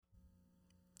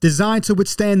Designed to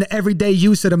withstand the everyday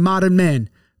use of the modern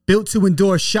man. Built to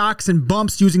endure shocks and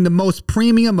bumps using the most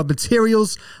premium of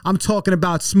materials. I'm talking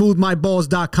about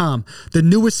SmoothMyBalls.com, the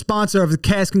newest sponsor of the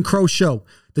Cask and Crow Show.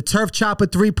 The Turf Chopper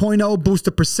 3.0 boosts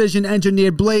a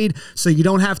precision-engineered blade so you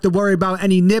don't have to worry about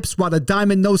any nips, while the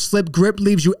Diamond no-slip grip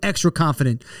leaves you extra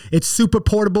confident. It's super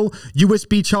portable,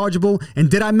 USB chargeable,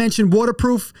 and did I mention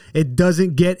waterproof? It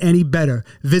doesn't get any better.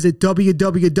 Visit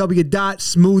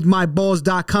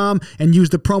www.smoothmyballs.com and use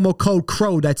the promo code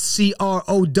CROW, that's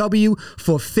C-R-O-W,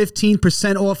 for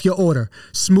 15% off your order.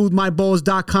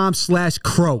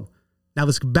 Smoothmyballs.com/crow. Now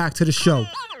let's get back to the show.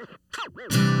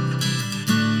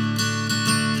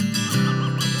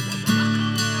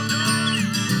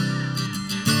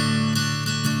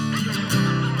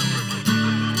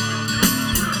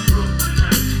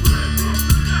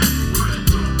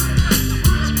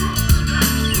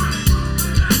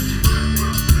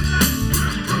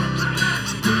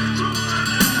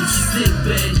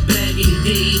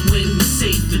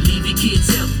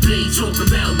 Talk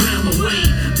about round my way,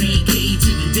 BK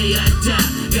to the day I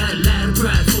die. Got a lot of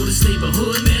pride for this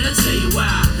neighborhood, man, I tell you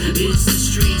why. It's the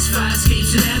streets, fire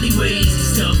escapes and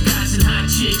alleyways. Tough guys and hot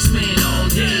chicks, man, all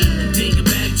day. Thinking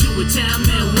back to a time,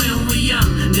 man, when we were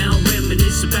young. Now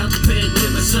reminisce about the past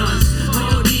with my sons.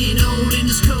 Partying old in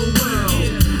this cold world.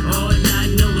 All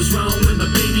I know is wrong with my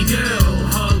baby girl.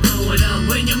 Hard growing up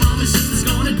when your mom and sister's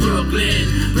going to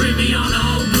Brooklyn. Bring me on to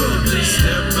old Brooklyn.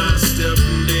 Step by step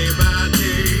and day by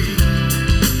day.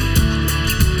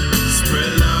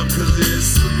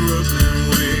 It's the Brooklyn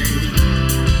way.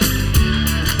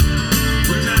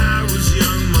 When I was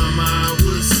young, mama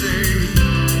would say,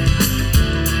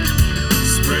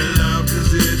 spread love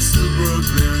cause it's the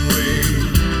Brooklyn way.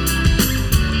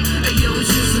 Hey yo, it's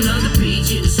just another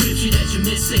page in the scripture that you're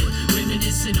missing.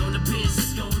 Reminiscing on the biz,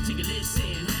 let's go and take a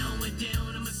listen. How I went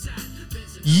down on my side.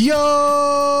 Yo,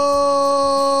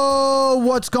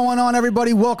 what's going on,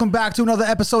 everybody? Welcome back to another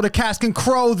episode of Cask and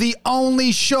Crow, the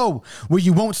only show where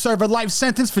you won't serve a life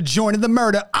sentence for joining the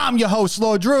murder. I'm your host,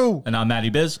 Lord Drew. And I'm Matty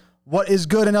Biz. What is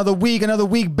good? Another week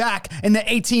back in the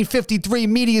 1853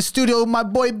 Media Studio. My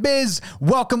boy Biz,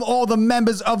 welcome all the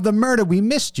members of the murder. We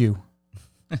missed you.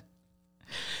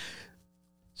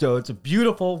 So it's a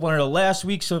beautiful, one of the last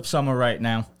weeks of summer right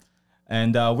now.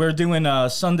 And we're doing a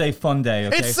Sunday Fun Day,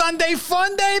 okay? It's Sunday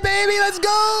Fun Day, baby. Let's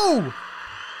go.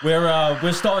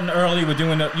 We're starting early.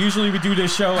 Usually we do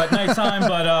this show at nighttime,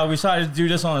 but we decided to do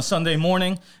this on a Sunday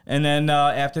morning. And then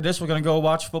after this, we're going to go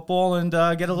watch football and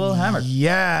get a little hammered.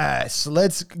 Yes,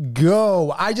 let's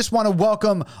go. I just want to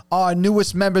welcome our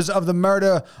newest members of the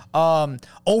murder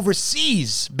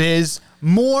overseas, Biz.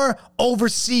 More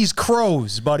overseas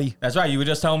crows, buddy. That's right. You were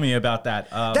just telling me about that.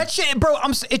 That shit, bro,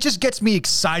 it just gets me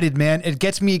excited, man. It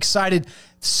gets me excited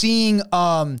seeing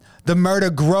the murder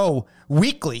grow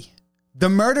weekly. The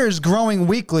murder is growing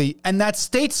weekly, and that's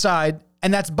stateside,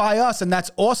 and that's by us, and that's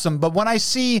awesome. But when I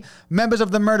see members of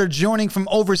the murder joining from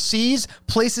overseas,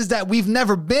 places that we've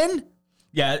never been.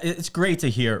 Yeah, it's great to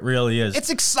hear. It really is. It's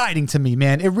exciting to me,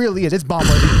 man. It really is. It's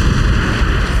bomb-worthy.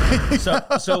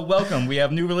 So welcome. We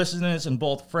have new listeners in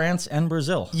both France and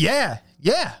Brazil. Yeah.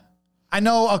 I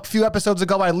know a few episodes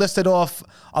ago I listed off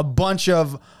a bunch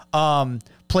of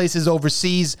places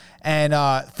overseas, and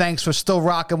thanks for still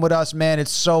rocking with us, man.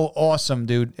 It's so awesome,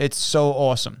 dude. It's so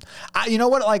awesome. You know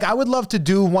what? Like, I would love to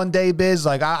do one day, Biz.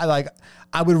 I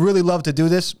would really love to do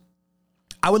this.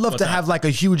 I would love to have like a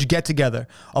huge get together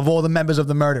of all the members of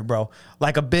the murder, bro.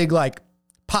 Like a big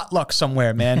potluck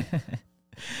somewhere, man.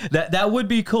 That would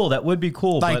be cool. That would be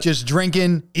cool. Like just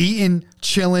drinking, eating,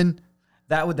 chilling.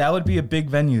 That would be a big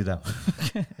venue, though.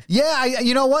 Yeah,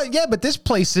 you know what? Yeah, but there's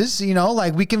places,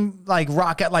 like we can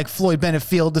rock at like Floyd Bennett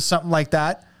Field or something like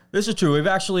that. This is true. We've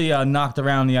actually knocked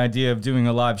around the idea of doing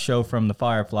a live show from the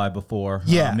Firefly before.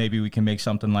 Yeah. Maybe we can make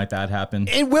something like that happen.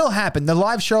 It will happen. The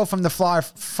live show from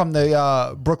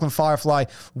the Brooklyn Firefly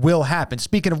will happen.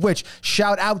 Speaking of which,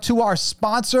 shout out to our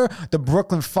sponsor, the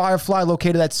Brooklyn Firefly,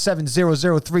 located at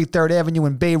 7003 3rd Avenue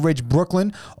in Bay Ridge,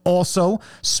 Brooklyn. Also,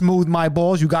 Smooth My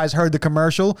Balls. You guys heard the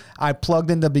commercial I plugged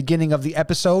in the beginning of the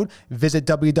episode. Visit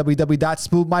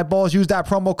www.smoothmyballs. Use that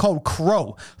promo code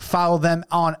CROW. Follow them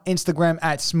on Instagram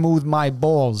at Smooth My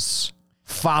Balls.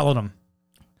 Follow them.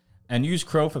 And use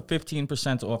Crow for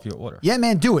 15% off your order. Yeah,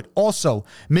 man, do it. Also,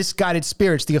 Misguided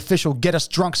Spirits, the official Get Us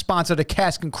Drunk sponsor of the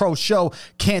Cask and Crow show.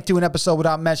 Can't do an episode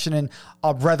without mentioning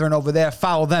our brethren over there.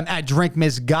 Follow them at Drink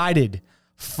Misguided.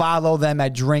 Follow them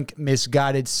at Drink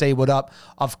Misguided. Say what up.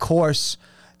 Of course,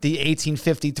 the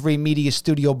 1853 Media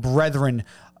Studio brethren,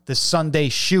 the Sunday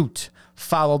Shoot.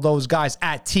 Follow those guys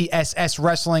at TSS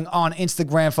Wrestling on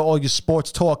Instagram for all your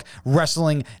sports talk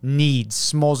wrestling needs.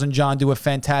 Smalls and John do a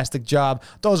fantastic job.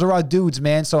 Those are our dudes,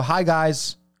 man. So hi,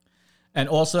 guys. And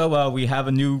also, we have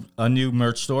a new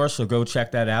merch store, so go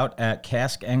check that out at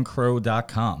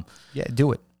caskandcrow.com. Yeah,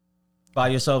 do it. Buy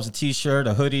yourselves a t-shirt,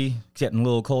 a hoodie. It's getting a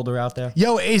little colder out there.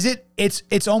 Yo,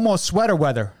 it's almost sweater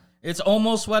weather. It's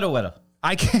almost sweater weather.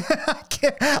 I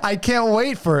can't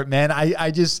wait for it, man.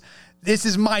 This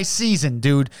is my season,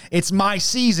 dude. It's my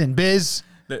season, Biz.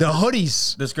 The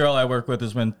hoodies. This girl I work with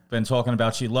has been talking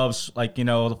about she loves, like,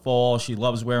 the fall. She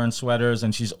loves wearing sweaters,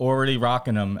 and she's already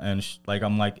rocking them. And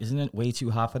I'm like, isn't it way too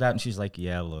hot for that? And she's like,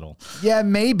 yeah, a little. Yeah,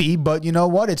 maybe, but you know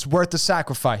what? It's worth the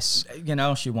sacrifice.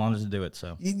 She wanted to do it,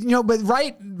 so. But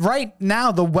right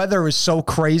now the weather is so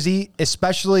crazy,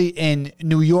 especially in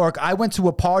New York. I went to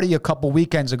a party a couple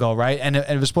weekends ago, right? And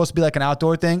it was supposed to be like an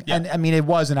outdoor thing. Yeah. And I mean, it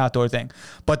was an outdoor thing,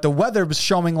 but the weather was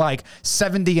showing like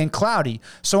 70 and cloudy.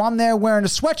 So I'm there wearing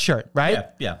a sweatshirt, right?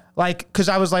 Yeah. Like, because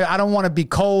I was like, I don't want to be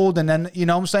cold, and then, you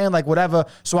know what I'm saying? Like, whatever.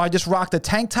 So I just rocked a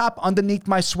tank top underneath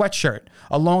my sweatshirt,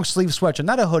 a long sleeve sweatshirt,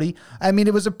 not a hoodie. I mean,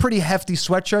 it was a pretty hefty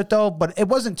sweatshirt, though, but it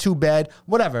wasn't too bad.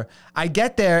 Whatever. I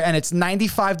get there, and it's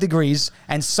 95 degrees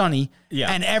and sunny,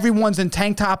 and everyone's in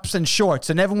tank tops and shorts,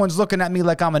 and everyone's looking at me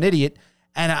like I'm an idiot,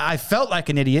 and I felt like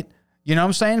an idiot. You know what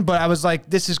I'm saying? But I was like,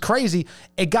 this is crazy.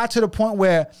 It got to the point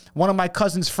where one of my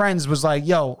cousin's friends was like,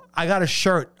 yo, I got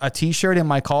a t-shirt in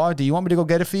my car. Do you want me to go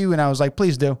get it for you? And I was like,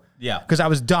 please do. Yeah. Because I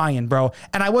was dying, bro.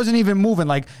 And I wasn't even moving.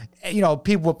 Like,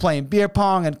 people were playing beer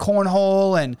pong and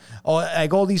cornhole and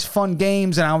like all these fun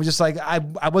games. And I was just like,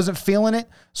 I wasn't feeling it.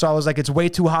 So I was like, it's way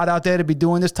too hot out there to be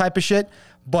doing this type of shit.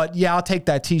 But yeah, I'll take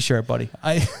that t-shirt, buddy.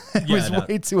 It was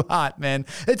way too hot, man.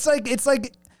 It's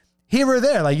like here or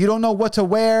there. Like, you don't know what to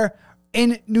wear.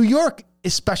 In New York,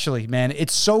 especially, man,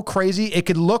 it's so crazy. It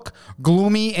could look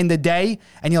gloomy in the day,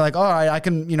 and you're like, all right, I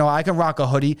can rock a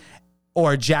hoodie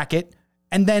or a jacket.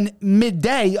 And then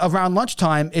midday around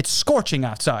lunchtime, it's scorching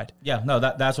outside. Yeah, no,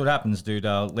 that's what happens, dude.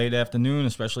 Late afternoon,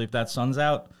 especially if that sun's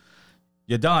out,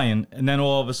 you're dying. And then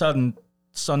all of a sudden,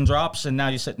 sun drops, and now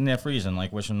you're sitting there freezing,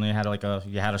 like wishing you had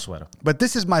a sweater. But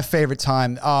this is my favorite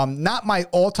time. Not my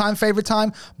all-time favorite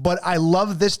time, but I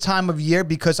love this time of year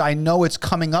because I know it's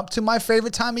coming up to my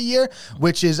favorite time of year,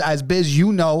 which is, as Biz,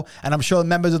 you know, and I'm sure the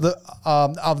members of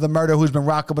the Murder who's been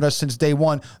rocking with us since day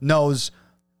one knows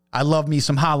I love me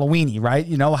some Halloweeny, right?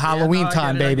 Halloween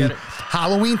time, baby.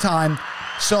 Halloween time.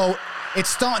 So it's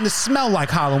starting to smell like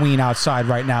Halloween outside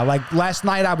right now. Like last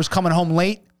night I was coming home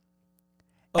late.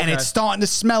 Okay. And it's starting to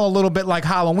smell a little bit like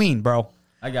Halloween, bro.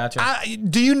 I got you.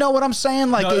 Do you know what I'm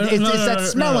saying? Like, it's that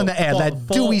smell in the air, that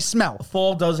dewy smell.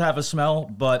 Fall does have a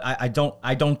smell, but I don't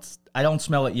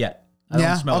smell it yet. I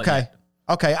don't smell it yet.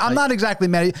 Okay, I'm not exactly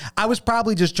mad. I was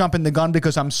probably just jumping the gun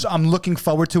because I'm looking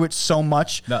forward to it so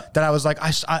much that I was like,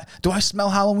 do I smell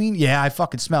Halloween? Yeah, I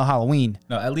fucking smell Halloween.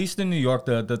 No, at least in New York,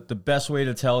 the best way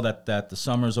to tell that the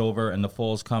summer's over and the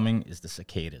fall's coming is the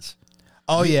cicadas.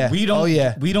 Oh yeah. We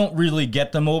don't really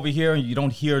get them over here, and you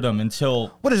don't hear them until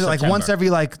what is it, September. like once every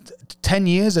like 10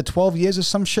 years or 12 years or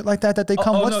some shit like that they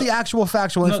come? What's the actual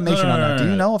factual information on that? Do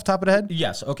you know off the top of the head?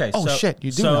 Yes. Okay. Oh shit,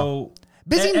 you do know.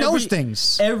 Busy knows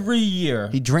things. Every year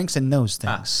he drinks and knows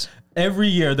things. Every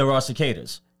year there are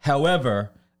cicadas.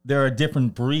 However, there are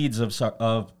different breeds of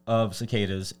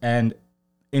cicadas, and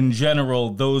in general,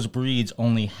 those breeds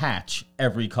only hatch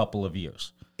every couple of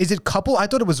years. Is it couple? I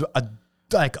thought it was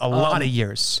a lot of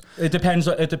years. It depends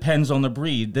on the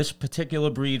breed. This particular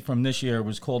breed from this year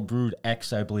was called Brood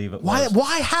X, I believe it was.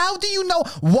 Why? How do you know?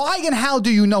 Why and how do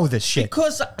you know this shit?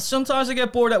 Because sometimes I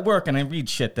get bored at work and I read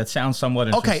shit that sounds somewhat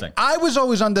interesting. Okay, I was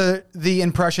always under the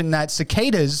impression that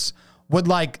cicadas would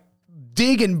like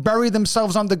dig and bury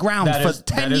themselves underground for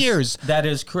 10 years. That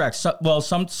is correct.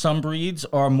 Some breeds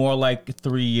are more like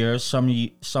 3 years.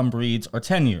 Some breeds are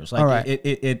 10 years. Like, all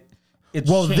right.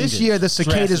 This year the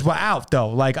cicadas were out, though.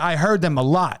 Like, I heard them a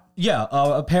lot. Yeah,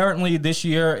 apparently this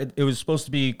year it was supposed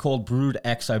to be called Brood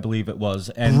X, I believe it was.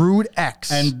 And, Brood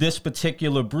X. And this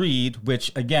particular breed,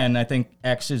 which, again, I think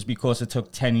X is because it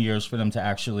took 10 years for them to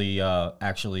actually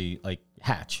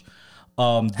hatch.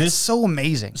 That's so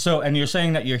amazing. So, and you're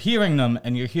saying that you're hearing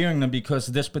them because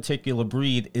this particular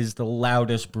breed is the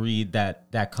loudest breed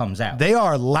that comes out. They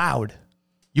are loud.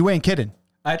 You ain't kidding.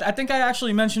 I think I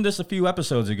actually mentioned this a few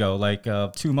episodes ago, like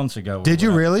 2 months ago. Did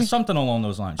you really? Something along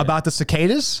those lines. About the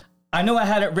cicadas? I know I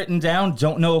had it written down.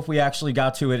 Don't know if we actually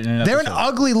got to it in an episode. They're an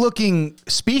ugly-looking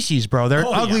species, bro. They're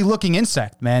an ugly-looking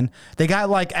insect, man. They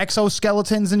got, like,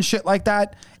 exoskeletons and shit like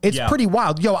that. It's pretty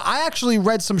wild. Yo, I actually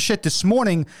read some shit this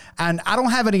morning, and I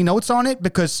don't have any notes on it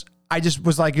because I just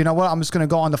was like, you know what? I'm just going to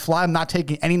go on the fly. I'm not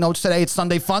taking any notes today. It's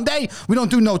Sunday Fun Day. We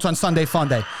don't do notes on Sunday Fun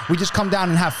Day. We just come down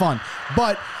and have fun.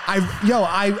 But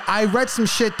I read some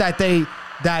shit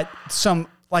that some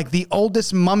like the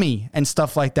oldest mummy and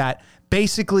stuff like that.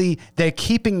 Basically, they're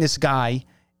keeping this guy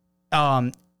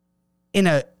in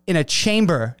a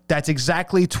chamber that's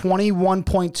exactly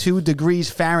 21.2 degrees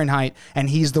Fahrenheit, and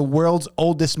he's the world's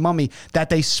oldest mummy, that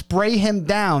they spray him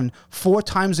down 4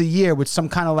 times a year with some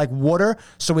kind of like water,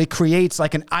 so it creates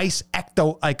like an ice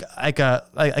like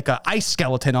a ice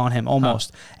skeleton on him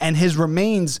almost. And his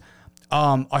remains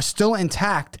are still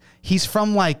intact. He's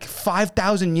from like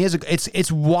 5,000 years ago.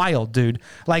 It's wild, dude.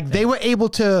 Like they were able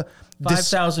to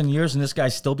 5,000 years and this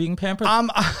guy's still being pampered?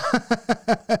 I'm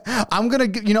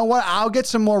going to, you know what? I'll get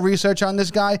some more research on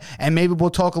this guy and maybe we'll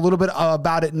talk a little bit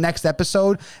about it next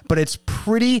episode, but it's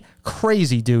pretty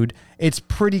crazy, dude. It's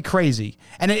pretty crazy.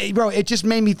 And it just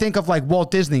made me think of like Walt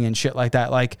Disney and shit like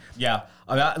that. Like, yeah.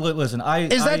 Listen,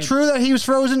 is that true that he was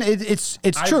frozen? It's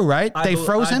true, right? They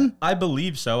froze him? I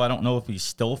believe so. I don't know if he's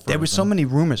still frozen. There were so many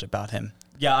rumors about him.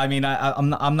 Yeah, I mean,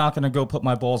 I'm not going to go put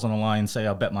my balls on the line and say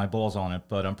I'll bet my balls on it,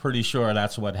 but I'm pretty sure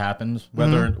that's what happened.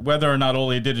 Whether or not all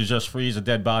they did is just freeze a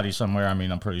dead body somewhere, I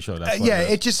mean, I'm pretty sure that's what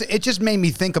it is. it just made me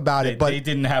think about it. But they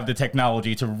didn't have the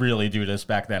technology to really do this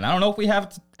back then. I don't know if we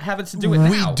have it to do it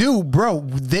now. We do, bro.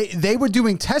 They were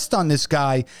doing tests on this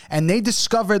guy, and they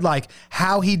discovered like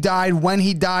how he died, when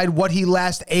he died, what he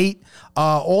last ate,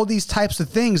 all these types of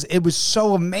things. It was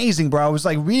so amazing, bro. I was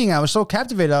like reading, I was so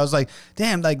captivated. I was like,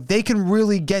 damn, like they can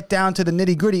really get down to the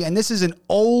nitty gritty. And this is an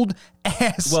old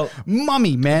ass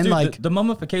mummy, man. Dude, like the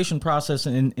mummification process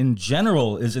in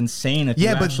general is insane if you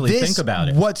actually think about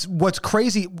it. What's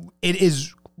crazy, it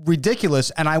is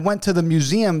ridiculous. And I went to the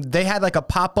museum. They had like a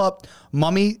pop-up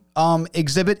mummy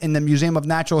exhibit in the Museum of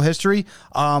Natural History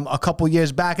a couple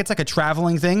years back. It's like a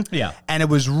traveling thing. Yeah. And it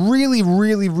was really,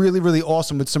 really, really, really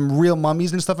awesome with some real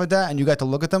mummies and stuff like that. And you got to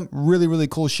look at them. Really, really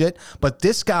cool shit. But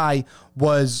this guy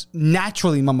was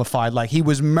naturally mummified. Like he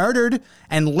was murdered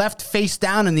and left face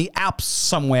down in the Alps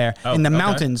somewhere in the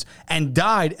mountains and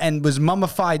died and was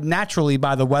mummified naturally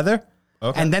by the weather.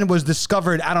 Okay. And then was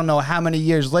discovered, I don't know how many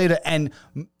years later, and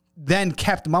then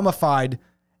kept mummified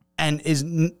and is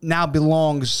now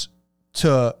belongs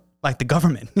to like the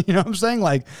government. You know what I'm saying?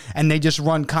 Like, and they just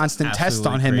run constant tests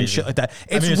on him and shit like that.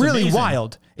 It's really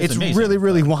wild. It's really,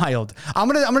 really wild. I'm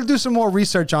gonna do some more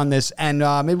research on this, and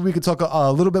maybe we could talk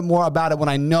a little bit more about it when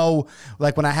I know,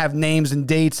 like when I have names and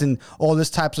dates and all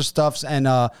this types of stuffs and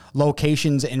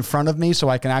locations in front of me, so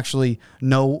I can actually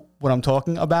know what I'm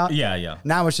talking about. Yeah.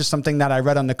 Now it's just something that I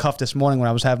read on the cuff this morning when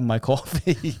I was having my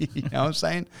coffee. You know what I'm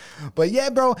saying? But yeah,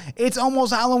 bro, it's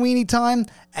almost Halloween-y time,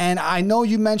 and I know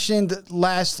you mentioned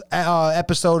last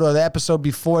episode or the episode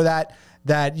before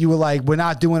that you were like, we're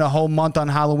not doing a whole month on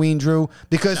Halloween, Drew,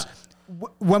 because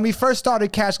when we first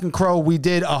started Cask and Crow, we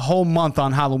did a whole month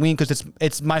on Halloween because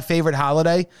it's my favorite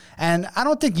holiday, and I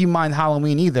don't think you mind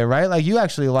Halloween either, right? Like you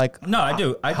actually like I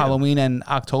do Halloween and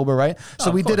October, right?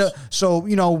 So we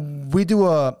do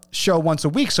a show once a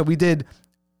week, so we did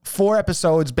 4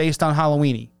 episodes based on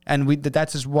Halloween-y. And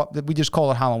that's just what we just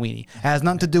call it Halloween-y. It has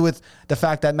nothing to do with the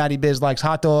fact that Matty Biz likes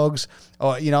hot dogs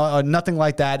or or nothing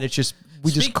like that. It's just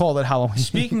just call it Halloween.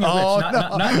 Speaking of which,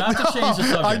 not to change the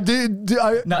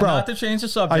subject. Not to change the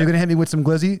subject. Are you going to hit me with some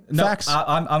glizzy facts?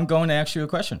 I'm going to ask you a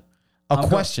question.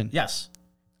 Question? Yes.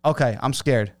 Okay, I'm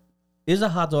scared. Is a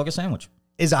hot dog a sandwich?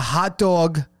 Is a hot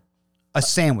dog a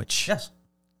sandwich? Yes.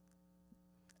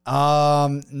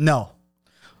 No.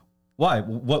 Why?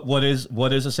 What is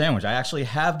a sandwich? I actually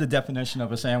have the definition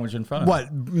of a sandwich in front of me.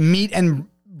 What? Meat and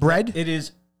bread? It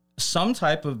is some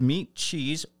type of meat,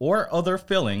 cheese, or other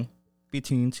filling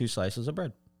between 2 slices of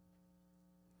bread.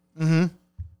 Mm-hmm.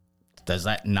 Does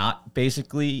that not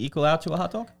basically equal out to a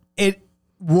hot dog? It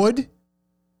would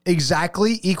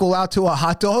exactly equal out to a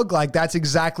hot dog. Like that's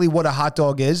exactly what a hot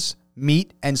dog is: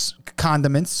 meat and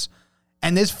condiments.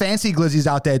 And there's fancy glizzies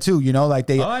out there too, like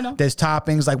I know. There's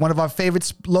toppings. Like one of our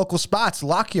favorite local spots,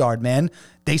 Lockyard, man.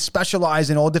 They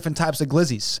specialize in all different types of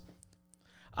glizzies.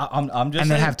 I'm just and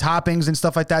they have toppings and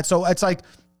stuff like that. So it's like,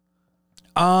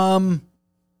 I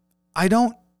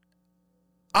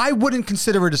wouldn't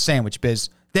consider it a sandwich, Biz.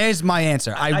 There's my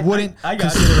answer. I wouldn't consider it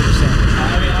a sandwich.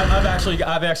 I mean,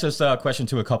 I've accessed a question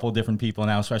to a couple of different people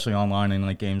now, especially online and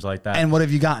like games like that. And what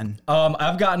have you gotten?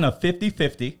 I've gotten a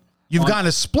 50-50. You've gotten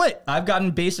a split. I've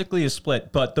gotten basically a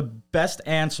split, but the best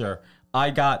answer I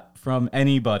got from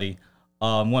anybody,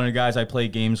 one of the guys I play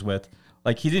games with,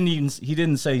 like he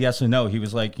didn't say yes or no. He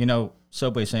was like,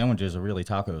 Subway sandwiches are really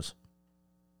tacos.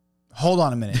 Hold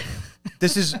on a minute.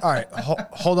 This is all right.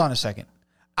 Hold on a second.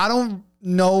 I don't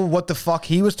know what the fuck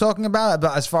he was talking about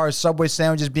as far as Subway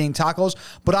sandwiches being tacos,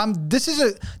 but this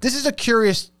is a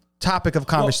curious topic of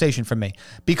conversation for me,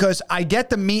 because I get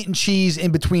the meat and cheese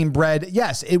in between bread.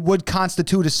 Yes, it would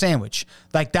constitute a sandwich.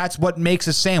 Like, that's what makes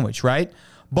a sandwich, right?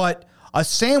 But a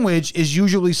sandwich is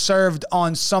usually served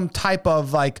on some type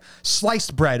of like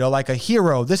sliced bread or like a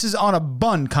hero. This is on a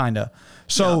bun, kind of.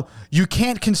 So you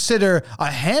can't consider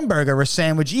a hamburger a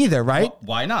sandwich either, right? Well,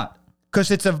 why not? Because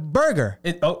it's a burger.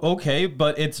 Okay,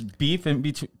 but it's beef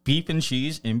and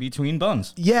cheese in between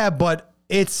buns. Yeah, but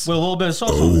it's with a little bit of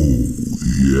sauce on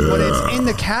it. But it's in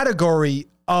the category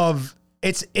of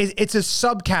it's a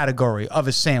subcategory of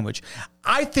a sandwich.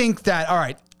 I think that, all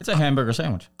right, it's a hamburger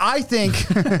sandwich. I think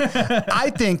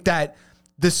that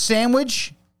the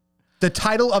sandwich, the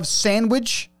title of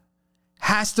sandwich,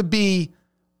 has to be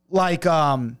like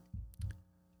at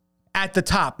the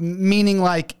top, meaning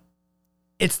like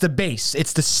it's the base,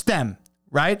 it's the stem,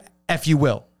 right? If you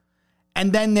will.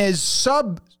 And then there's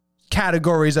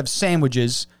subcategories of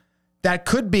sandwiches that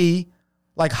could be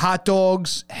like hot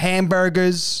dogs,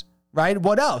 hamburgers, right?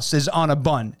 What else is on a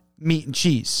bun? Meat and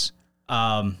cheese.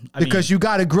 Because you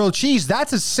got a grilled cheese,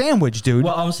 that's a sandwich, dude.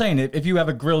 Well, I'm saying if you have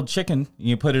a grilled chicken,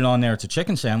 you put it on there, it's a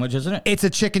chicken sandwich, isn't it? It's a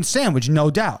chicken sandwich, no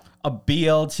doubt. A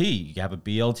BLT, you have a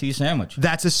BLT sandwich.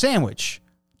 That's a sandwich.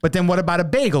 But then what about a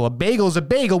bagel? A bagel is a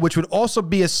bagel, which would also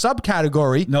be a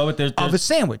subcategory of a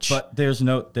sandwich. But there's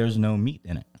no meat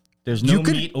in it. There's no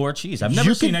meat or cheese. I've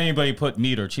never seen anybody put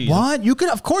meat or cheese. What? You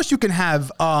can, of course, you can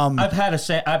have. I've had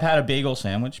a bagel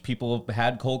sandwich. People have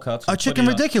had cold cuts. A chicken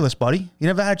ridiculous, buddy. You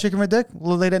never had a chicken ridiculous? A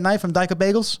little late at night from Dyka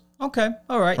Bagels. Okay,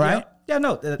 all right, right. Yeah,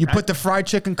 no. You put the fried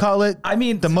chicken cutlet. I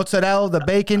mean, the mozzarella, the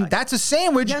bacon. That's a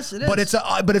sandwich. Yes, it is.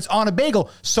 But it's on a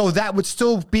bagel, so that would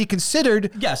still be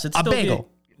considered. Yes, it's a still bagel.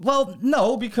 Well,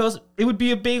 no, because it would be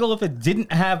a bagel if it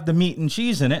didn't have the meat and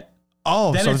cheese in it.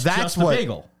 Oh, then so it's that's just what. A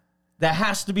bagel. There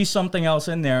has to be something else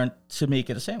in there to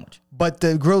make it a sandwich. But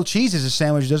the grilled cheese is a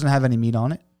sandwich. It doesn't have any meat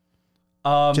on it.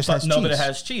 But it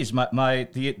has cheese.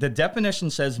 The definition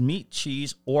says meat,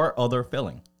 cheese, or other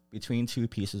filling between two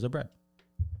pieces of bread.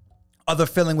 Other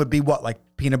filling would be what, like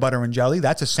peanut butter and jelly?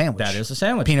 That's a sandwich. That is a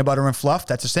sandwich. Peanut butter and fluff.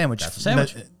 That's a sandwich. That's a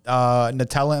sandwich.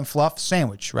 Nutella and fluff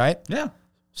sandwich, right? Yeah.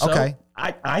 So okay.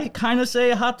 I kind of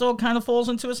say a hot dog kind of falls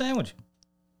into a sandwich.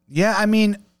 Yeah, I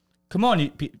mean, come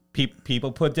on,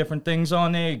 people put different things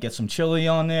on there. You get some chili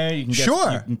on there. You can get,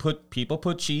 sure. You can people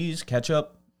put cheese,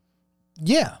 ketchup.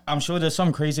 Yeah, I'm sure there's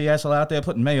some crazy asshole out there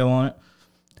putting mayo on it.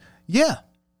 Yeah,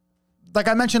 like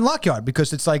I mentioned Lockyard,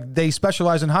 because it's like they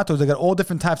specialize in hot dogs. They got all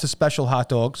different types of special hot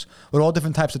dogs with all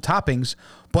different types of toppings.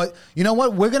 But you know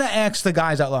what? We're gonna ask the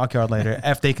guys at Lockyard later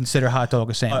if they consider hot dog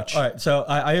a sandwich. All right. So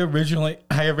I originally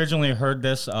heard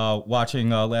this watching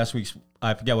last week's.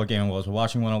 I forget what game it was. We're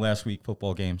watching one of last week's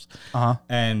football games.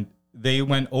 And they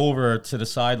went over to the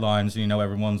sidelines. You know,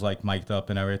 everyone's like mic'd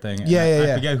up and everything. And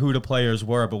I forget who the players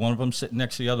were, but one of them sitting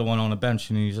next to the other one on a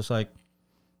bench, and he's just like,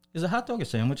 "Is a hot dog a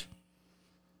sandwich?"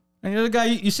 And the other guy,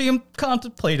 you see him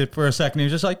contemplate it for a second.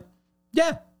 He's just like,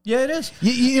 "Yeah, it is."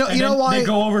 You know why? They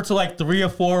go over to like 3 or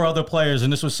 4 other players,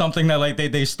 and this was something that like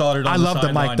they started on I the love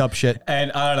the mic'd up shit.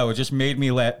 And I don't know, it just made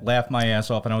me laugh my ass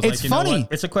off. And I was it's like, funny. Know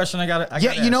what? It's a question I got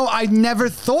to you know, I never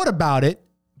thought about it.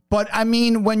 But I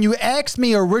mean, when you asked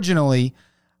me originally,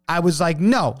 I was like,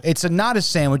 no, it's not a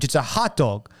sandwich. It's a hot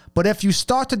dog. But if you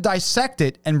start to dissect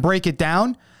it and break it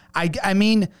down, I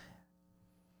mean,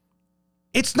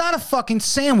 it's not a fucking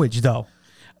sandwich, though.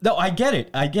 No, I get it.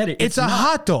 It's a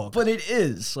hot dog. But it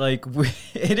is. Like,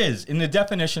 it is. And the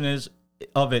definition it's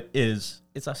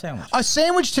a sandwich. A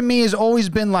sandwich to me has always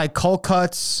been like cold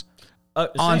cuts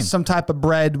on some type of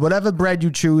bread, whatever bread you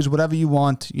choose, whatever you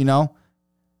want, you know?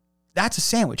 That's a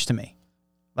sandwich to me.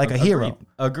 Like a hero.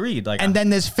 Agreed. Like, and then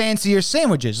there's fancier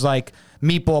sandwiches like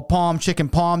meatball palm, chicken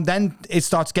palm. Then it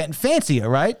starts getting fancier,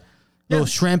 right? Yeah. Little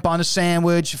shrimp on a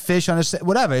sandwich, fish on a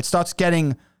whatever. It starts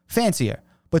getting fancier.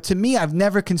 But to me, I've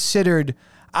never considered.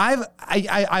 I've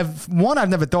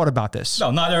never thought about this.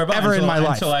 No, not ever in my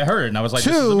life until I heard it, and I was like,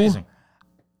 Two, this is amazing.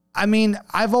 I mean,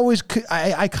 I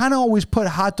kind of always put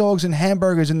hot dogs and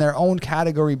hamburgers in their own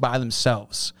category by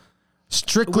themselves.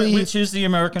 Strictly, which is the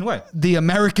American way. The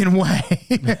American way.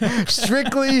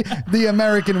 Strictly the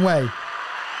American way.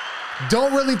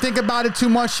 Don't really think about it too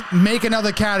much. Make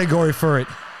another category for it.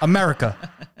 America.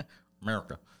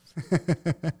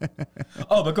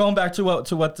 Oh, but going back to what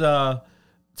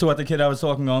the kid I was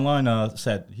talking online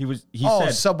said. He said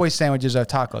Subway sandwiches are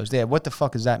tacos. Yeah, what the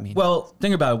fuck does that mean? Well,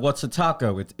 think about it. What's a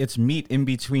taco? It's meat in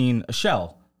between a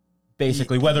shell,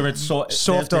 basically. Whether it's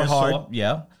soft or hard. Soft,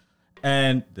 yeah.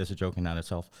 And there's a joke in that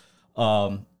itself.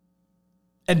 And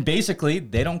And basically,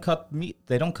 they don't cut meat.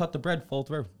 They don't cut the bread full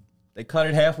through. They cut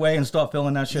it halfway and start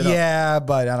filling that shit up. Yeah,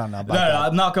 but I don't know about No, that.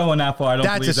 I'm not going that far. I don't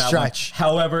That's believe a that stretch. one.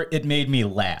 However, it made me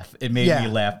laugh. It made me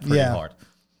laugh pretty hard.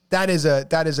 That is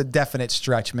a definite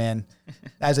stretch, man.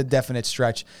 That is a definite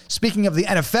stretch. Speaking of the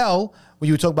NFL, when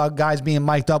you talk about guys being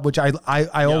mic'd up, which I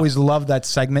always love that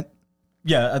segment.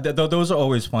 Yeah, those are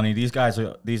always funny. These guys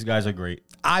are great.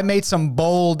 I made some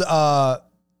bold. That's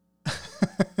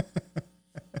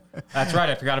right.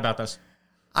 I forgot about this.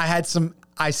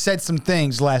 I said some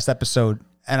things last episode,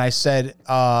 and I said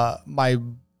my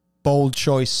bold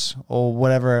choice or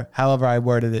whatever, however I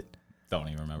worded it, Don't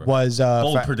even remember. was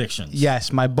Bold predictions.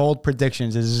 Yes, my bold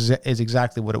predictions is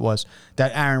exactly what it was.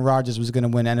 That Aaron Rodgers was going to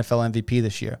win NFL MVP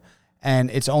this year, and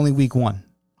it's only week 1.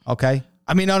 Okay,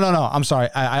 I mean no. I'm sorry,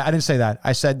 I didn't say that.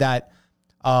 I said that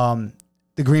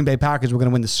the Green Bay Packers were going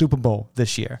to win the Super Bowl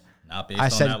this year. Not based I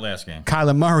on said that last game.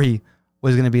 Kyler Murray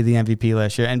was going to be the MVP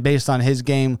last year, and based on his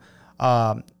game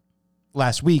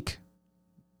last week,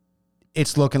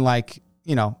 it's looking like,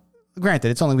 granted,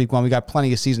 it's only week 1. We got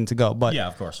plenty of season to go, but Yeah,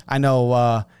 of course. I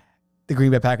know the Green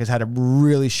Bay Packers had a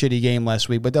really shitty game last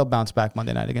week, but they'll bounce back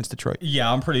Monday night against Detroit.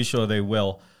 Yeah, I'm pretty sure they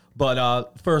will.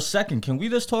 But for a second, can we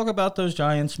just talk about those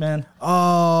Giants, man?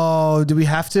 Oh, do we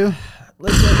have to?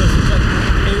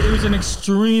 It was an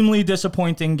extremely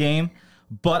disappointing game,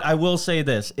 but I will say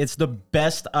this. It's the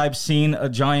best I've seen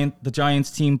the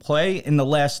Giants team play in the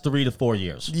last 3 to 4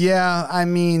 years. Yeah, I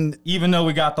mean, Even though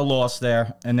we got the loss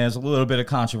there, and there's a little bit of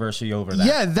controversy over that.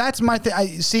 yeah, that's my thing. I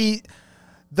see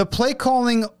the play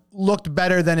calling looked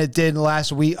better than it did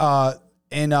last week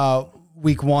in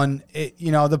week 1.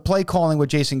 The play calling with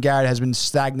Jason Garrett has been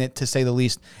stagnant, to say the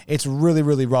least. It's really,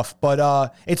 really rough,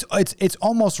 but it's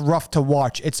almost rough to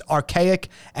watch. It's archaic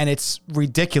and it's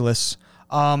ridiculous.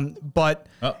 But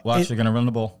Watch, they're going to run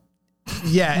the ball.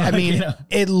 yeah, I mean,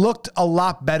 it looked a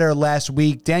lot better last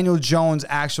week. Daniel Jones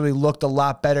actually looked a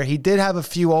lot better. He did have a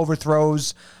few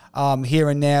overthrows here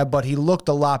and there, but he looked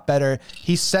a lot better.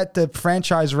 He set the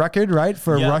franchise record, right,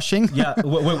 for rushing. Yeah,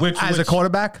 as a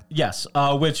quarterback. Yes,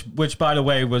 which by the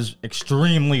way was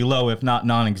extremely low, if not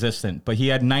non-existent. But he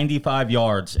had 95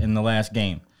 yards in the last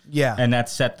game. Yeah. And that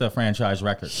set the franchise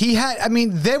record.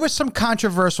 There were some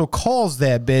controversial calls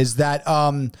there, Biz, that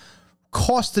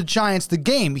cost the Giants the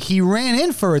game. He ran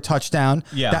in for a touchdown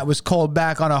that was called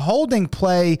back on a holding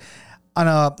play, on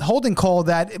a holding call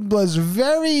that was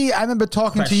I remember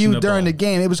talking to you during the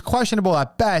game. It was questionable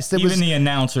at best. Even the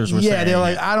announcers were saying they're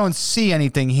like, I don't see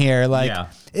anything here.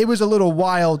 It was a little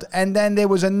wild. And then there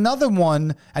was another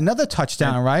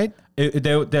touchdown, right?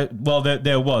 There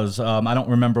was. I don't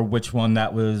remember which one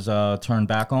that was turned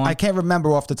back on. I can't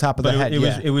remember off the top of the head.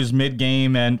 It was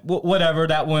mid-game, and whatever,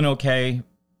 that went okay.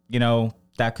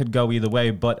 That could go either way.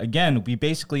 But again, we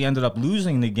basically ended up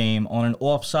losing the game on an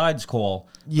offsides call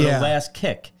for the last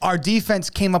kick. Our defense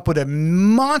came up with a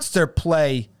monster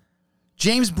play.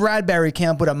 James Bradbury came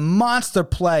up with a monster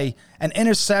play, an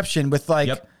interception with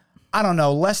I don't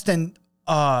know, less than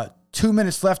 2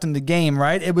 minutes left in the game,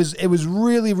 right? It was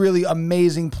really, really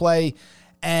amazing play,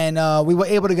 and we were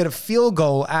able to get a field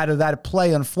goal out of that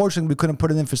play. Unfortunately, we couldn't put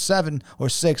it in for 7 or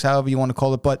 6, however you want to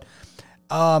call it. But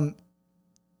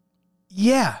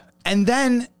yeah, and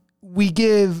then we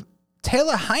give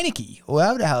Taylor Heineke,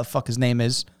 whoever the hell the fuck his name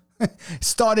is,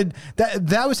 started.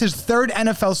 That was his 3rd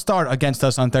NFL start against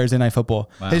us on Thursday Night Football.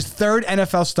 Wow. His 3rd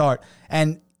NFL start,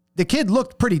 and the kid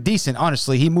looked pretty decent,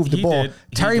 honestly. He moved the ball.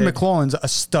 Terry McLaurin's a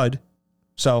stud,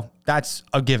 so that's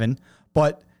a given.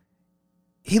 But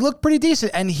he looked pretty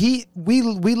decent, and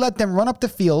we let them run up the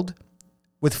field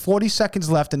with 40 seconds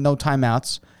left and no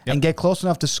timeouts, and get close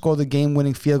enough to score the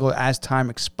game-winning field goal as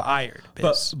time expired. It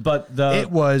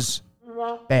was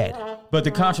bad. But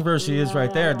the controversy is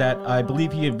right there that I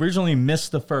believe he originally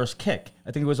missed the first kick.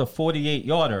 I think it was a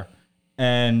 48-yarder,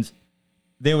 and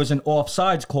there was an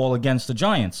offsides call against the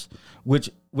Giants, which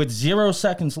with 0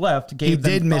 seconds left gave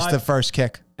them He did miss the first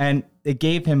kick. And it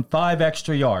gave him 5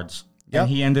 extra yards. And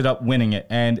he ended up winning it.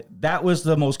 And that was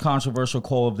the most controversial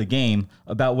call of the game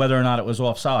about whether or not it was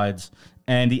offsides.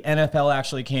 And the NFL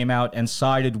actually came out and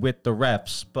sided with the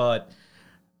refs, but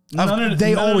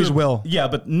they always will. Yeah,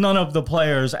 but none of the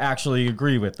players actually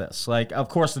agree with this. Of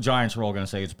course, the Giants are all going to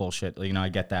say it's bullshit. I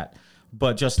get that.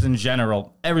 But just in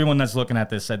general, everyone that's looking at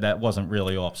this said that wasn't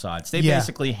really offsides. They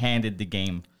basically handed the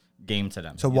game to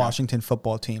them. It's a Washington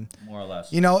football team. More or less.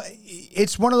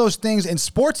 It's one of those things in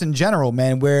sports in general,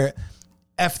 man, where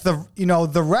if the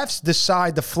refs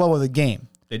decide the flow of the game.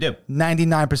 They do.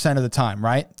 99% of the time,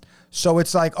 right? So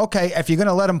it's like, okay, if you're going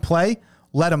to let them play,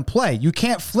 let them play. You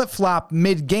can't flip-flop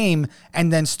mid-game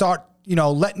and then start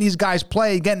letting these guys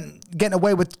play, getting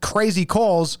away with crazy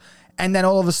calls. And then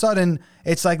all of a sudden,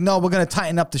 it's like, no, we're going to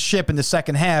tighten up the ship in the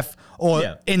second half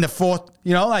or in the fourth.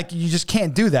 You just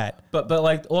can't do that. But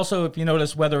like also, if you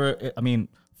notice,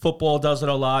 football does it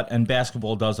a lot and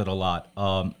basketball does it a lot.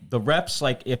 The reps,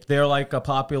 like if they're like a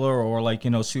popular or like,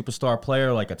 superstar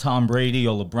player, like a Tom Brady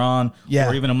or LeBron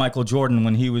or even a Michael Jordan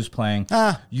when he was playing,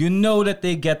 that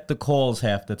they get the calls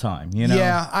half the time,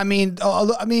 Yeah,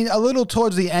 a little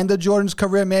towards the end of Jordan's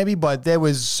career maybe, but there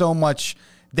was so much.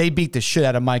 They beat the shit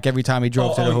out of Mike every time he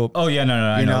drove to the hoop. Oh yeah, no,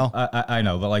 I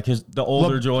know, but like the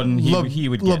older Jordan, he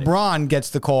would get LeBron gets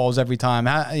the calls every time.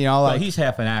 But he's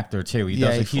half an actor too. He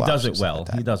does it well.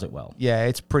 He does it well. Yeah,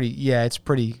 it's pretty.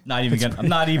 I'm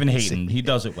not even hating. He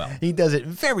does it well. He does it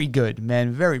very good,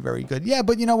 man. Very, very good. Yeah,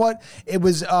 but you know what? It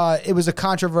was a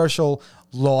controversial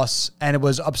loss, and it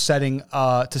was upsetting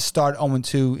to start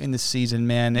 0-2 in the season,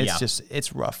 man.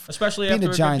 It's rough. Especially being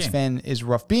after a Giants fan is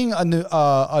rough. Being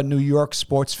a New York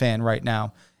sports fan right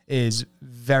now is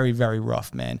very, very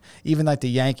rough, man. Even like the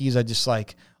Yankees are just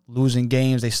like losing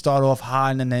games. They start off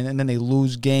hot and then they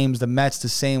lose games. The Mets the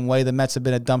same way. The Mets have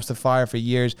been a dumpster fire for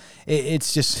years.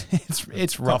 It's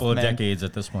rough, couple of man. Decades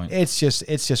at this point. It's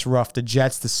just rough. The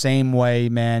Jets the same way,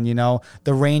 man.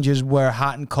 The Rangers were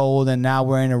hot and cold, and now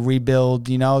we're in a rebuild.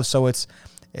 So it's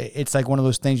like one of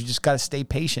those things. You just got to stay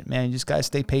patient, man. You just got to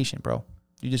stay patient, bro.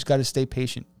 You just got to stay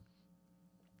patient.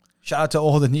 Shout out to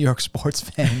all the New York sports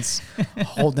fans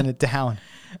holding it down.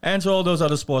 And to all those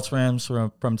other sports fans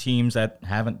from teams that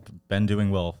haven't been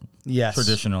doing well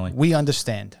traditionally. We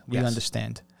understand. We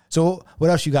understand. So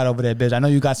what else you got over there, Biz? I know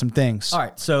you got some things. All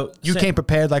right. So you came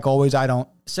prepared like always. I don't.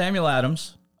 Samuel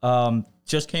Adams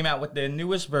just came out with their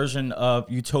newest version of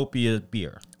Utopia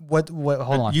beer. What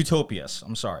hold on. Utopias.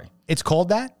 I'm sorry. It's called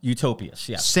that? Utopias,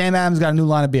 yes. Sam Adams got a new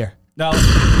line of beer. Now,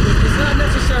 it's not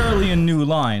necessarily a new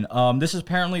line. This is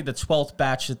apparently the 12th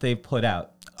batch that they've put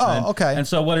out. Okay. And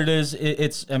so what it is,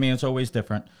 it's always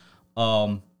different.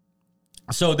 So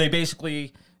they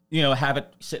basically, have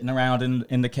it sitting around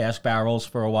in the cask barrels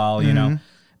for a while,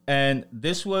 And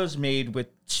this was made with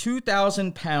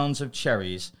 2,000 pounds of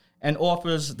cherries and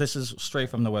offers, this is straight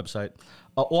from the website,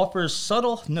 offers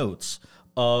subtle notes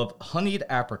of honeyed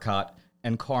apricot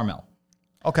and caramel.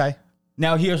 Okay.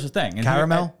 Now, here's the thing. And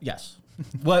caramel? Yes.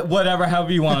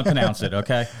 However you want to pronounce it,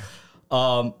 okay?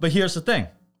 But here's the thing.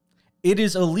 It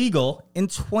is illegal in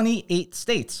 28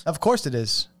 states. Of course it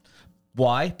is.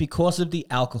 Why? Because of the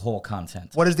alcohol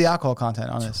content. What is the alcohol content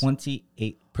on this?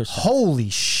 28%. Holy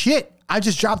shit. I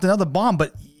just dropped another bomb,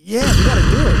 but yeah, we got to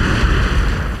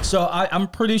do it. So I'm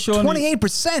pretty sure...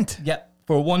 28%? Yeah,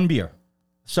 for one beer.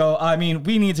 So,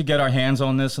 we need to get our hands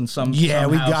on this in some Yeah,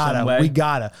 we gotta. some way. We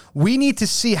gotta. We need to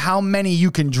see how many you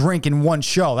can drink in one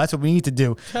show. That's what we need to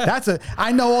do.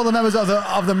 I know all the members of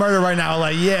the murder right now are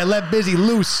like, yeah, let Busy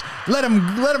loose. Let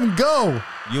him go.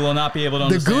 You will not be able to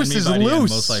understand the goose me is by the loose. end,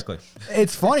 most likely.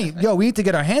 It's funny. Yo, we need to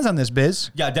get our hands on this,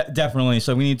 Biz. Yeah, definitely.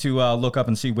 So we need to look up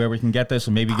and see where we can get this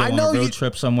and maybe go on a road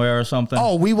trip somewhere or something.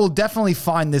 Oh, we will definitely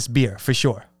find this beer for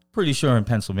sure. Pretty sure in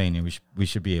Pennsylvania we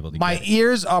should be able to My get it.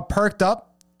 ears are perked up.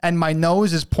 And my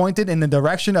nose is pointed in the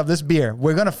direction of this beer.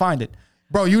 We're going to find it.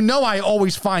 Bro, I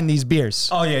always find these beers.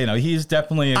 Oh, yeah, he's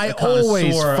definitely a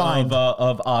always connoisseur find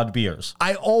of odd beers.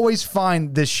 I always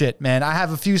find this shit, man. I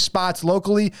have a few spots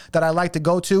locally that I like to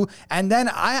go to, and then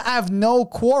I have no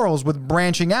quarrels with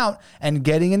branching out and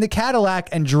getting in the Cadillac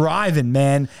and driving,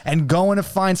 man, and going to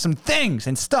find some things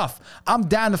and stuff. I'm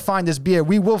down to find this beer.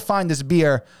 We will find this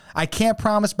beer. I can't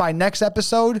promise by next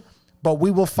episode, but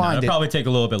we will find it. It'll probably take a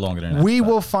little bit longer than that. We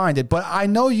will find it. But I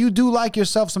know you do like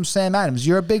yourself some Sam Adams.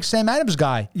 You're a big Sam Adams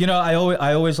guy. I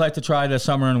always like to try the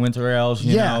summer and winter ales.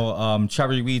 You know,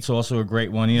 cherry wheat's also a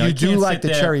great one. You do like the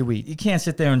cherry wheat. You can't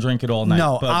sit there and drink it all night.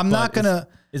 No, I'm not going to.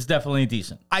 It's definitely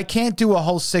decent. I can't do a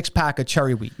whole 6-pack of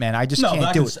cherry wheat, man. I just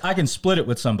can't do it. I can split it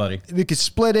with somebody. We could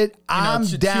split it. I'm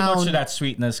down. Too much of that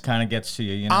sweetness kind of gets to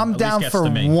you. I'm down for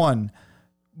one.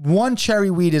 One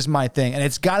cherry wheat is my thing, and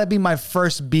it's got to be my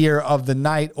first beer of the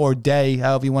night or day,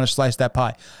 however you want to slice that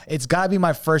pie. It's got to be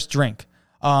my first drink.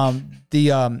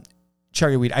 The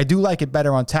cherry wheat. I do like it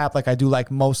better on tap, like I do like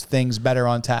most things better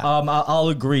on tap. I'll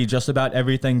agree. Just about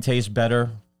everything tastes better.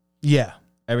 Yeah.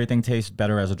 Everything tastes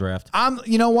better as a draft.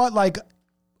 You know what? Like,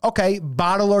 okay,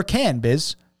 bottle or can,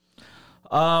 Biz?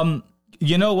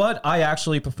 You know what? I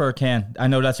actually prefer can. I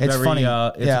know that's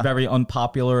a very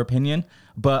unpopular opinion,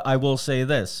 but I will say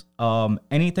this.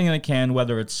 Anything in a can,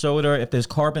 whether it's soda, if there's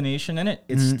carbonation in it,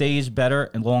 it stays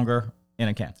better and longer in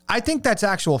a can. I think that's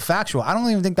factual. I don't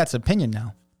even think that's opinion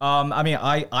now.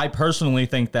 I personally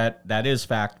think that is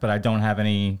fact, but I don't have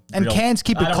any. And cans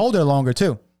keep it colder longer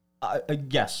too.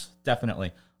 Yes,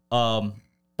 definitely. But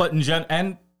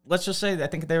and let's just say I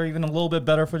think they're even a little bit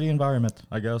better for the environment,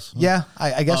 I guess. Yeah,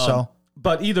 I guess so.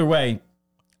 But either way,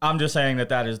 I'm just saying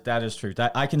that is truth.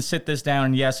 I can sit this down,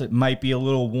 and yes, it might be a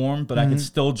little warm, but I can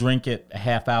still drink it a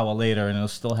half hour later, and it'll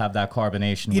still have that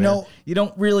carbonation. You know, you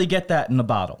don't really get that in a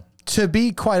bottle. To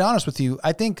be quite honest with you,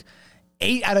 I think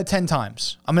 8 out of 10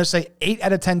 times, I'm going to say 8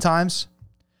 out of 10 times,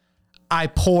 I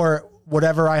pour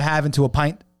whatever I have into a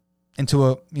pint, into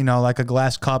a, like a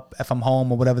glass cup if I'm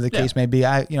home or whatever the case may be.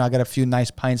 I got a few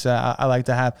nice pints that I like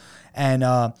to have, and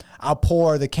I'll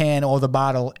pour the can or the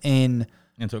bottle into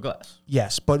a glass.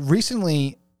 Yes, but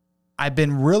recently I've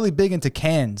been really big into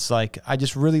cans. Like, I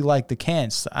just really like the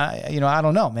cans. I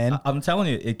don't know, man. I'm telling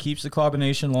you, it keeps the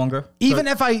carbonation longer. Even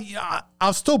if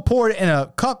I'll still pour it in a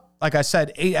cup, like I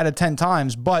said, 8 out of 10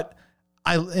 times. But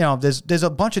there's a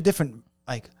bunch of different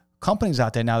companies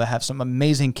out there now that have some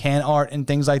amazing can art and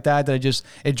things like that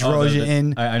it draws you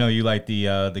in. I know you like the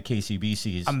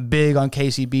KCBCs. I'm big on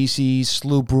KCBC,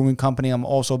 Sloop Brewing Company. I'm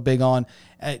also big on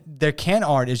their can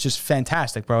art is just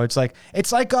fantastic, bro. It's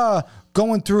like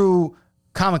going through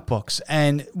comic books,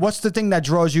 and what's the thing that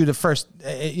draws you to first?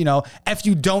 If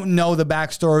you don't know the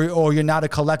backstory or you're not a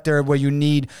collector where you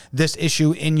need this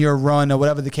issue in your run or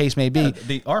whatever the case may be,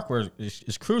 the artwork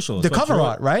is crucial. The cover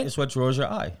art, right? It's what draws your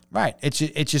eye. Right. It's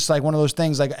just like one of those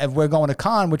things. Like if we're going to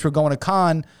con, which we're going to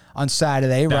con on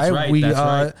Saturday, right?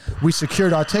 We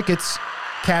secured our tickets.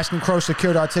 Cask and Crow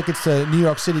secured our tickets to New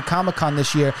York City Comic Con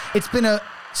this year. It's been a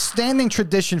standing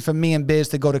tradition for me and Biz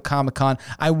to go to Comic-Con.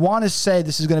 I want to say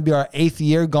this is going to be our 8th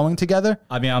year going together.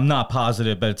 I mean, I'm not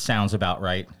positive, but it sounds about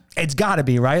right. It's got to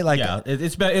be, right?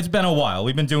 It's been a while.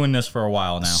 We've been doing this for a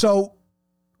while now. So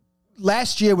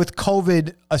last year, with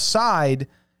COVID aside,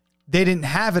 they didn't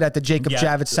have it at the Jacob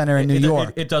Javits Center in New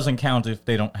York. It doesn't count if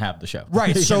they don't have the show.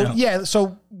 Right. So,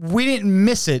 so we didn't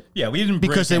miss it. Yeah, we didn't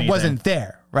break because it wasn't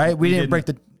there, right? We didn't break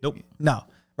the... Nope. No.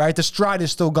 Right? The stride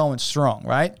is still going strong,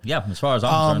 right? Yeah, as far as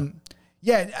I'm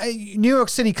concerned. New York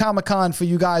City Comic-Con, for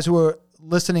you guys who are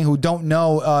listening who don't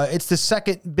know, it's the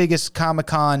second biggest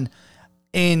Comic-Con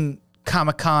in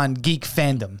Comic-Con geek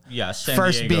fandom. Yeah,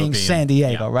 First being San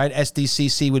Diego, right?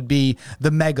 SDCC would be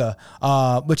the mega,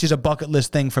 which is a bucket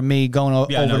list thing for me, going over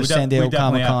to San Diego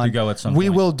Comic-Con. Have to go at some point. We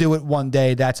will do it one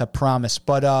day. That's a promise.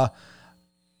 But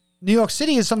New York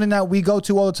City is something that we go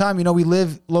to all the time. We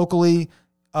live locally.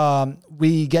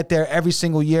 We get there every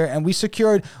single year, and we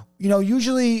secured,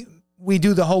 usually we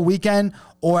do the whole weekend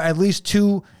or at least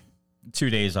 2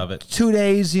 days of it. 2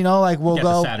 days, we'll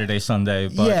go Saturday, Sunday.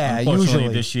 But unfortunately usually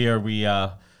this year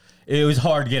it was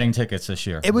hard getting tickets this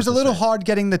year. It was a little hard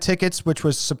getting the tickets, which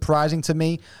was surprising to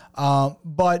me.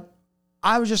 But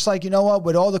I was just like, you know what,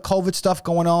 with all the COVID stuff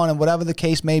going on and whatever the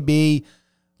case may be,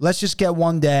 let's just get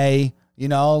one day,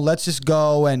 let's just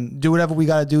go and do whatever we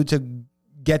got to do to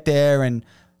get there and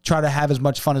try to have as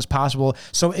much fun as possible.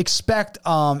 So expect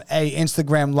a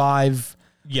Instagram live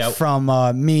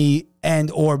from me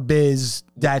and or Biz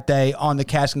that day on the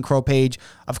Cask and Crow page.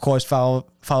 Of course, follow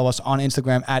us on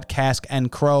Instagram at Cask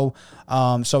and Crow.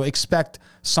 So expect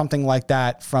something like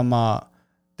that from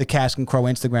the Cask and Crow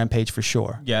Instagram page for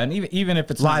sure. Yeah, and even if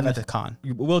it's live at the con,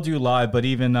 we'll do live. But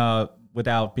even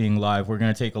without being live, we're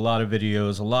going to take a lot of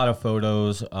videos, a lot of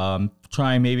photos,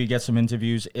 try and maybe get some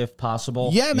interviews if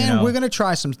possible. Yeah, man, we're going to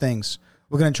try some things.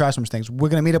 We're going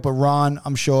to meet up with Ron,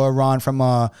 I'm sure. Ron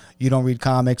from You Don't Read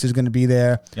Comics is going to be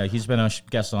there. Yeah, he's been a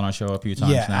guest on our show a few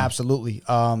times now. Yeah, absolutely.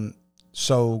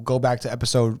 So go back to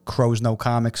episode Crows No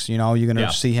Comics. You're going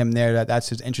to see him there. That's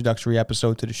his introductory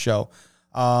episode to the show.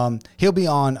 He'll be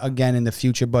on again in the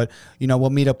future, but, we'll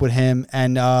meet up with him.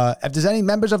 And if there's any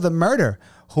members of the Murder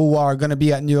who are going to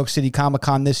be at New York City Comic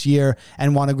Con this year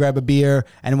and want to grab a beer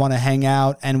and want to hang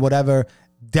out and whatever,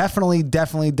 definitely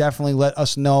let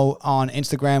us know on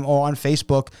Instagram or on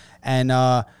Facebook,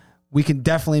 and we can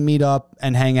definitely meet up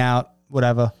and hang out,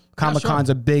 whatever. Comic Con's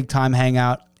a big time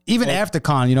hangout. Even after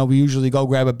con, we usually go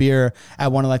grab a beer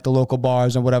at one of the local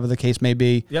bars or whatever the case may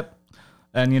be. Yep.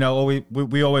 And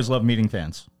we always love meeting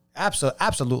fans.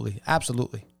 Absolutely.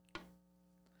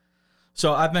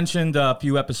 So I've mentioned a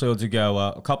few episodes ago,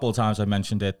 a couple of times I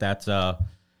mentioned it, that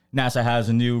NASA has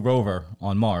a new rover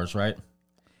on Mars, right?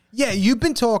 Yeah, you've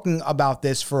been talking about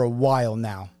this for a while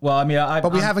now. Well, I mean,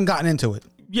 but we haven't gotten into it.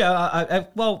 Yeah,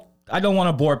 I don't want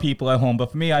to bore people at home,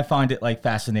 but for me, I find it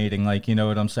fascinating. You know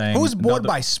what I'm saying? Who's bored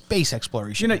by space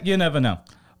exploration? You never know.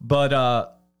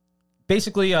 But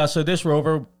basically, so this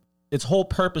rover, its whole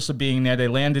purpose of being there, they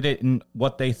landed it in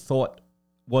what they thought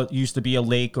what used to be a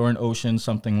lake or an ocean,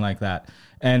 something like that.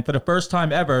 And for the first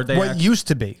time ever, used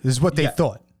to be is what they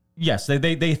thought. Yes,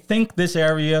 they think this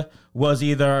area was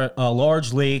either a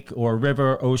large lake or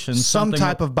river, ocean, Some something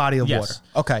type of body of Yes.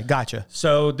 water. Okay, gotcha.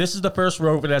 So this is the first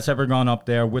rover that's ever gone up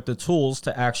there with the tools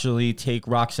to actually take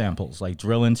rock samples, like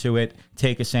drill into it,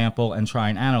 take a sample, and try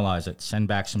and analyze it, send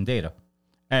back some data.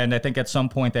 And I think at some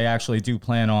point they actually do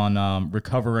plan on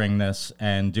recovering this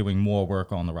and doing more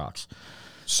work on the rocks.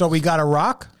 So we got a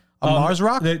rock, a Mars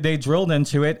rock? They drilled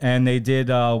into it and they did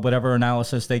whatever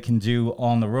analysis they can do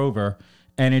on the rover.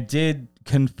 And it did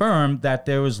confirm that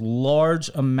there was large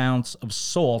amounts of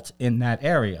salt in that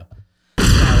area.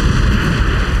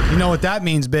 You know what that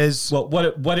means, Biz? Well,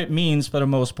 what it means for the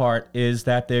most part is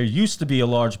that there used to be a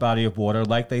large body of water,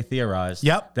 like they theorized,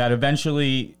 Yep. that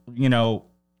eventually,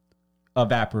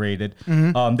 evaporated.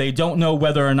 They don't know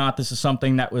whether or not this is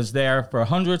something that was there for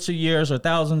hundreds of years or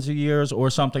thousands of years, or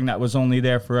something that was only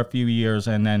there for a few years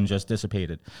and then just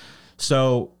dissipated.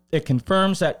 So it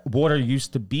confirms that water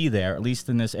used to be there, at least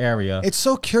in this area. It's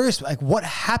so curious, like what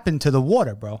happened to the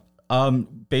water, bro?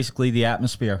 Basically, the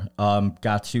atmosphere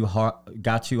got too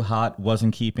hot,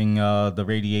 wasn't keeping the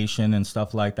radiation and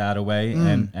stuff like that away,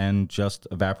 and just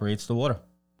evaporates the water.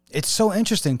 It's so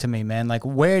interesting to me, man. Like,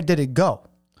 where did it go?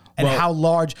 And Well- how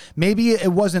large? Maybe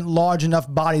it wasn't large enough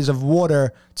bodies of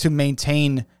water to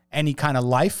maintain any kind of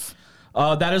life.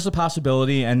 That is a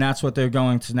possibility, and that's what they're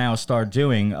going to now start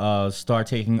doing. Start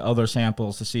taking other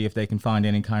samples to see if they can find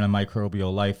any kind of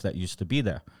microbial life that used to be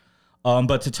there.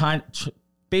 But to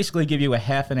basically give you a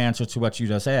half an answer to what you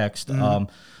just asked.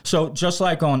 So just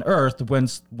like on Earth,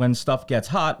 when stuff gets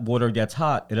hot, water gets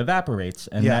hot, it evaporates,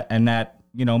 and Yeah. that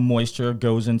moisture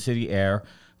goes into the air,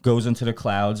 goes into the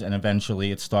clouds, and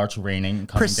eventually it starts raining. And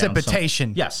coming down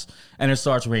Precipitation. yes, and it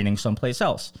starts raining someplace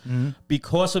else.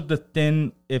 Because of the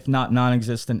thin, if not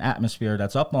non-existent atmosphere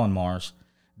that's up on Mars,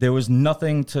 there was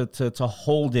nothing to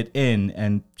hold it in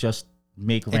and just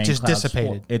make rain just clouds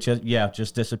dissipated. fall. It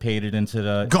just dissipated into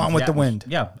the Gone into with the wind.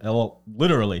 Yeah, well,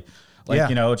 literally, Yeah.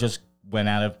 it just went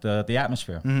out of the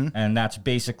atmosphere, and that's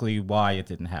basically why it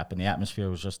didn't happen. The atmosphere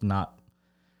was just not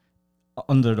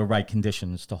under the right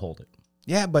conditions to hold it.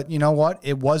 Yeah, but you know what?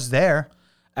 It was there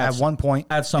at one point.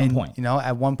 At some point.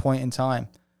 at one point in time.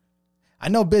 I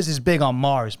know Biz is big on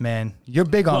Mars, man. You're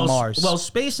big on Mars. Well,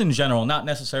 space in general, not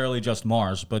necessarily just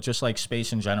Mars, but just like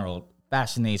space in general,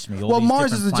 fascinates me. Well, these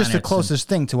Mars different is just the planets closest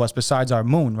thing to us besides our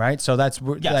moon, right? So that's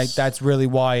Yes. like that's really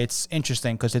why it's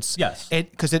interesting because it's Yes.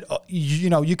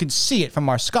 you can see it from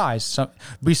our skies. So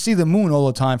we see the moon all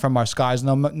the time from our skies,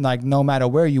 no matter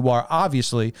where you are,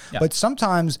 obviously. Yeah. But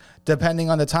sometimes, depending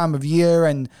on the time of year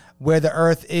and where the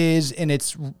Earth is in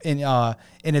its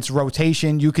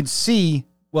rotation, you can see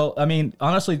Well, I mean,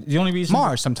 honestly, the only reason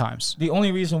Mars sometimes. The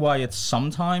only reason why it's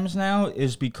sometimes now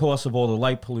is because of all the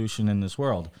light pollution in this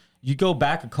world. You go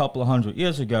back a couple of 100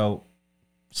 years ago,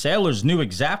 sailors knew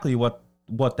exactly what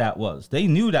that was. They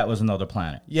knew that was another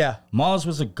planet. Yeah. Mars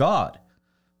was a god.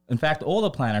 In fact, all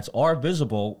the planets are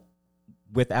visible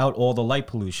without all the light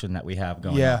pollution that we have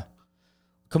going on.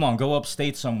 Come on, go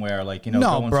upstate somewhere, go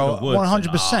No, into bro, the woods.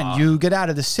 100%. You get out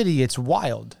of the city, it's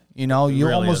wild. You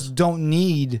really almost is. don't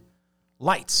need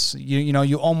lights.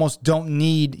 You almost don't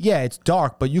need. Yeah, it's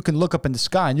dark, but you can look up in the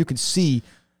sky and you can see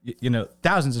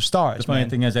thousands of stars. The funny man.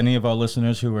 thing is, any of our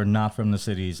listeners who are not from the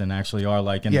cities and actually are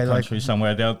in Yeah, the like, country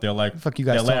somewhere, they're like, fuck you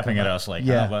guys they're talking laughing at about? us,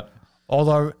 Yeah. but all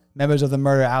our members of the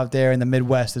murder out there in the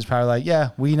Midwest is probably like, yeah,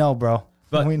 we know, bro.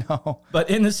 But- we know. But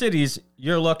in the cities,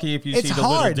 you're lucky if you It's see the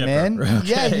hard, Little man. Dipper.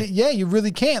 Okay? Yeah, you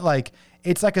really can't. Like,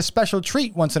 it's like a special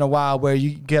treat once in a while where you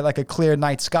get like a clear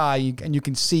night sky and you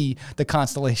can see the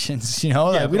constellations.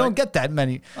 Yeah, we but don't get that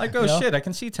many. Like, you oh know? shit, I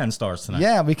can see 10 stars tonight.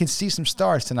 Yeah, we can see some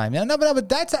stars tonight, man. No, but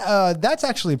that's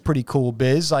actually pretty cool,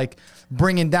 Biz. Like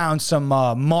bringing down some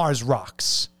Mars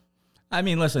rocks. I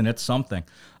mean, listen, it's something.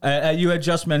 You had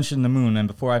just mentioned the moon, and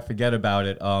before I forget about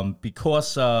it,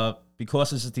 because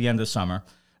this is the end of summer,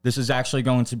 this is actually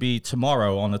going to be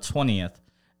tomorrow on the 20th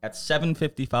at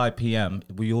 7:55 p.m.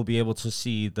 We will be able to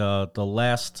see the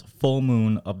last full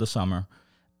moon of the summer,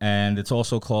 and it's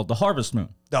also called the harvest moon.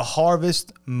 The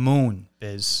harvest moon,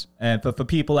 Biz. And for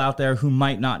people out there who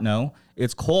might not know,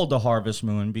 it's called the harvest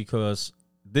moon because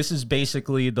this is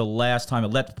basically the last time it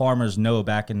let farmers know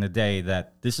back in the day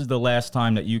that this is the last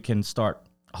time that you can start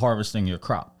harvesting your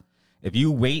crop. If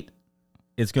you wait,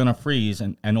 it's going to freeze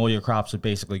and all your crops are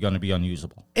basically going to be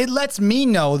unusable. It lets me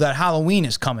know that Halloween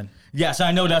is coming. Yes,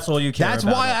 I know that's all you care That's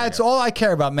about. why. over That's here. all I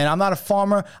care about, man. I'm not a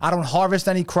farmer. I don't harvest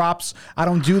any crops. I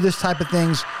don't do this type of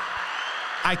things.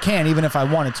 I can't, even if I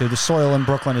wanted to. The soil in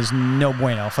Brooklyn is no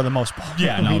bueno for the most part.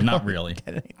 Yeah, no, We not don't really.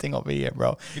 get anything over here,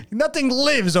 bro. Nothing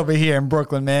lives over here in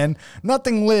Brooklyn, man.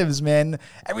 Nothing lives, man.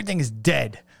 Everything is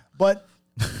dead. But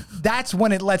that's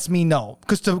when it lets me know.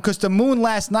 Because the moon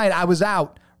last night, I was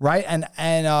out, right?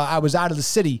 And I was out of the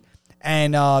city.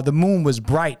 And the moon was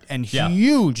bright and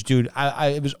huge, dude.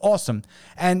 It was awesome.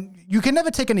 And you can never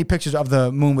take any pictures of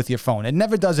the moon with your phone. It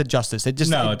never does it justice. It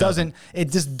just doesn't. It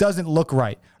just doesn't look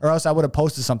right. Or else I would have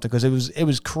posted something because it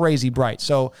was crazy bright.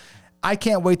 So I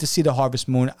can't wait to see the harvest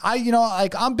moon.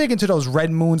 I'm big into those red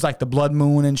moons, like the blood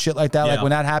moon and shit like that. Yeah. Like when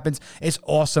that happens, it's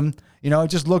awesome. It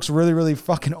just looks really, really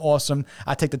fucking awesome.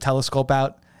 I take the telescope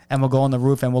out and we'll go on the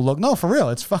roof and we'll look. No, for real,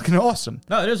 it's fucking awesome.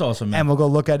 No, it is awesome, man. And we'll go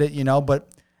look at it, but.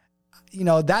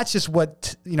 That's just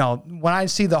what, when I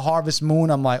see the harvest moon,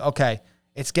 I'm like, okay,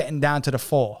 it's getting down to the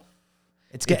fall.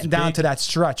 It's getting down to that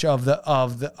stretch of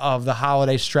the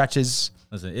holiday stretches.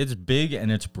 Listen, it's big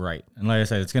and it's bright. And like I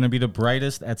said, it's going to be the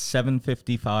brightest at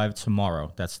 7:55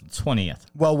 tomorrow. That's the 20th.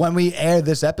 Well, when we air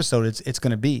this episode, it's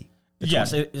going to be.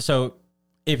 Yes. So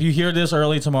if you hear this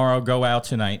early tomorrow, go out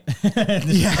tonight.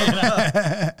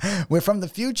 We're from the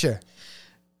future.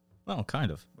 Well,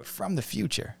 kind of. We're from the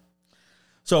future.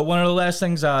 So one of the last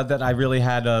things that I really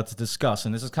had to discuss,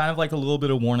 and this is kind of like a little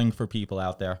bit of warning for people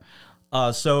out there.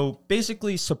 So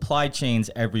basically supply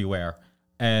chains everywhere.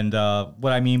 And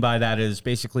what I mean by that is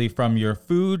basically from your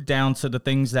food down to the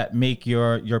things that make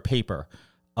your paper.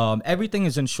 Everything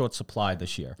is in short supply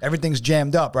this year. Everything's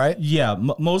jammed up, right? Yeah,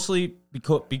 mostly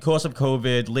because of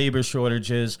COVID, labor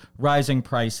shortages, rising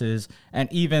prices, and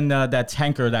even that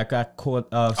tanker that got caught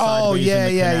sideways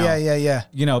in the canal.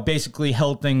 Yeah. Basically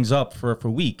held things up for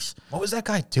weeks. What was that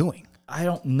guy doing? I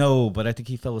don't know, but I think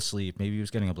he fell asleep. Maybe he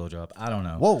was getting a blowjob. I don't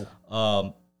know.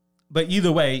 Whoa. But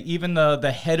either way, even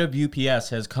the head of UPS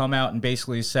has come out and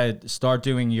basically said, start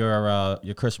doing your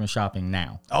Christmas shopping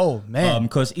now. Oh, man.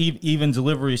 Because even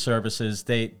delivery services,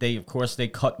 they of course they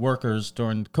cut workers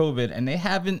during COVID, and they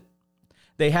haven't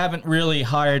really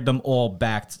hired them all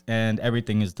back, and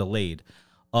everything is delayed.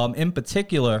 In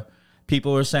particular,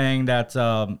 people are saying that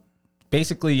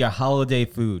basically your holiday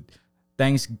food,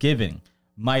 Thanksgiving,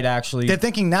 might actually... They're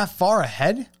thinking that far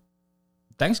ahead?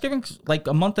 Thanksgiving's like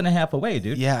a month and a half away,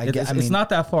 dude. Yeah, it's not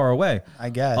that far away.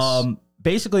 I guess.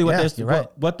 Basically,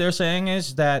 right. what they're saying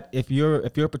is that if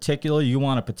you're particular, you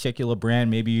want a particular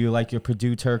brand, maybe you like your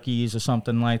Purdue turkeys or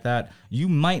something like that, you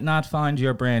might not find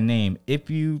your brand name.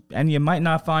 You might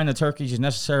not find the turkeys you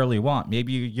necessarily want.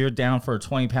 Maybe you're down for a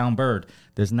 20-pound bird.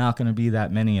 There's not going to be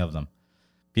that many of them.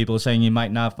 People are saying you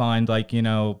might not find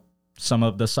some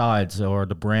of the sides or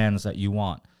the brands that you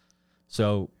want.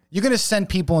 So you're going to send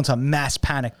people into mass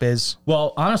panic, Biz.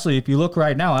 Well, honestly, if you look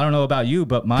right now, I don't know about you,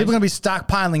 but people are going to be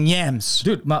stockpiling yams.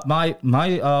 Dude, my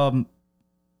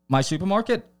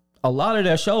supermarket, a lot of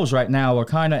their shelves right now are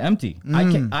kind of empty.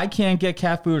 I can't get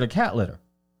cat food or cat litter.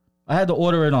 I had to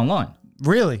order it online.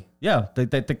 Really? Yeah,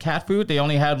 the cat food, they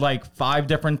only had like 5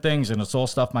 different things, and it's all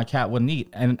stuff my cat wouldn't eat.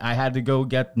 And I had to go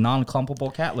get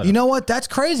non-clumpable cat litter. You know what? That's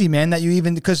crazy, man, that you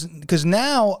even... Because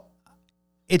now...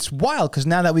 It's wild because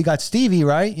now that we got Stevie,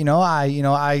 right?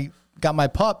 I got my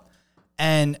pup,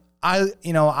 and I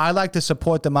like to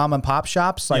support the mom and pop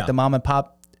shops, like the mom and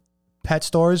pop pet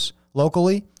stores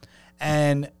locally.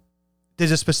 And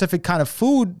there's a specific kind of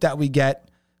food that we get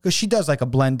because she does like a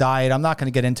blend diet. I'm not going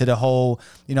to get into the whole,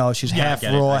 she's half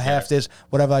raw, half this,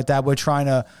 whatever like that. We're trying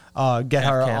to get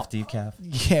her calf, decaf.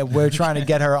 Yeah, we're trying to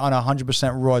get her on a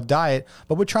 100% raw diet,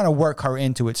 but we're trying to work her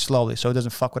into it slowly so it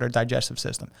doesn't fuck with her digestive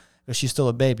system. Because she's still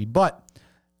a baby. But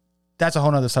that's a whole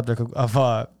nother subject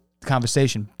of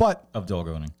conversation. But of dog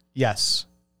owning. Yes.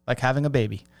 Like having a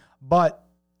baby. But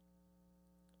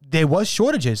there was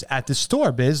shortages at the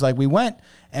store, Biz. Like we went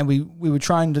and we were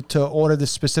trying to order this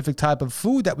specific type of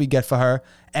food that we get for her,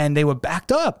 and they were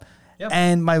backed up. Yep.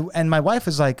 And my wife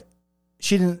was like,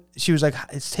 she was like,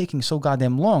 it's taking so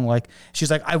goddamn long. Like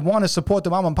she's like, I want to support the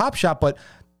mom and pop shop, but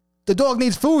the dog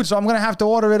needs food, so I'm going to have to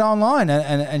order it online.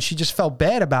 And she just felt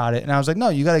bad about it. And I was like, no,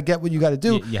 you got to get what you got to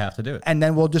do. You have to do it. And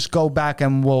then we'll just go back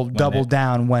and we'll double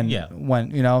down when,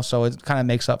 so it kind of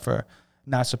makes up for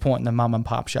not supporting the mom and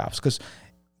pop shops. Because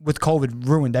with COVID,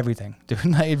 ruined everything, dude.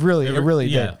 It really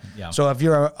did. Yeah. So if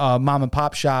you're a mom and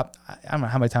pop shop, I don't know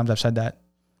how many times I've said that.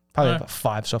 Probably about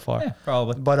 5 so far. Yeah,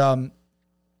 probably. But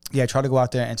try to go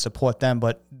out there and support them.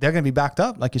 But they're going to be backed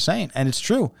up, like you're saying. And it's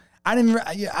true. I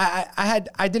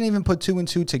didn't even put 2 and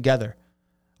 2 together,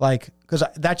 like, because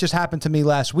that just happened to me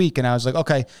last week, and I was like,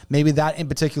 okay, maybe that in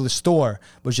particular store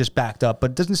was just backed up,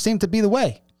 but it doesn't seem to be the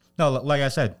way. No, like I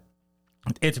said,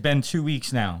 it's been 2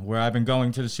 weeks now where I've been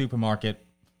going to the supermarket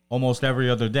almost every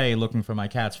other day looking for my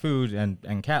cat's food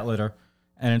and cat litter,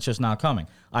 and it's just not coming.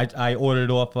 I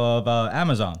ordered off of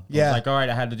Amazon. Yeah, I was like, all right,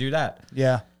 I had to do that.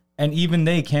 Yeah. And even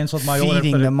they canceled my order.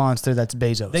 Feeding the monster that's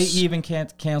Bezos. They even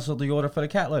can't cancel the order for the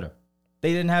cat litter.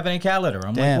 they didn't have any cat litter.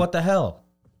 I'm Damn. like, what the hell?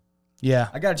 Yeah.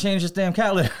 I got to change this damn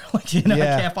cat litter. Like, you know,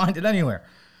 Yeah. I can't find it anywhere.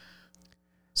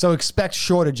 So expect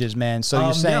shortages, man. So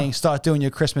you're saying yeah. start doing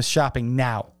your Christmas shopping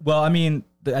now. Well, I mean,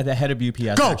 the head of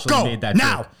UPS actually made that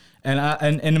now. joke.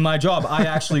 And in my job, I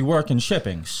actually work in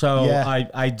shipping. So Yeah.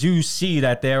 I do see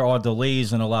that there are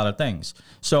delays in a lot of things.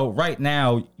 So right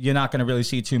now, you're not going to really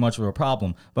see too much of a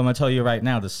problem. But I'm going to tell you right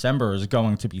now, December is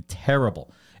going to be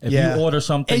terrible. If Yeah. you order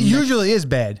something... It usually is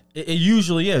bad. It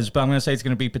usually is, but I'm going to say it's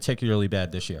going to be particularly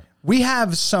bad this year. We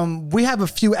have a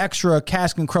few extra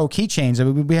Cask and Crow keychains. I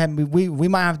mean, we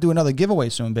might have to do another giveaway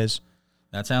soon, Biz.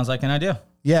 That sounds like an idea.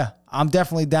 Yeah, I'm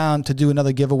definitely down to do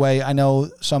another giveaway. I know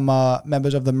some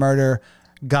members of the Murder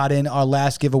got in our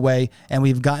last giveaway, and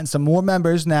we've gotten some more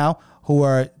members now who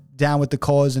are down with the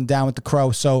cause and down with the Crow.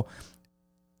 So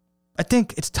I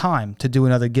think it's time to do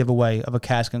another giveaway of a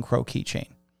Cask and Crow keychain.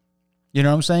 You know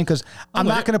what I'm saying? Because I'm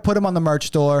not going to put them on the merch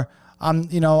store. I'm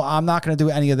not going to do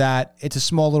any of that. It's a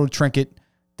small little trinket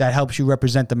that helps you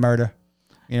represent the Murder.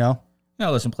 You know.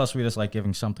 No, listen, plus we just like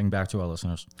giving something back to our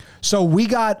listeners. So we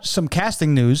got some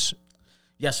casting news,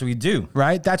 Yes, we do.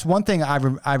 right? That's one thing I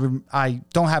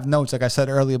don't have notes, like I said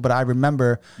earlier, but I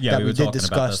remember Yeah, that we we were did talking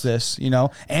about discuss this. You know,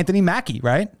 Anthony Mackie,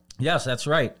 right? Yes, that's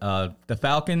right. The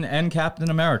Falcon and Captain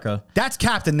America. That's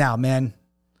Captain now, man.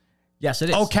 Yes, it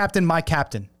is. Oh, Captain, my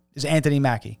Captain is Anthony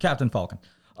Mackie. Captain Falcon.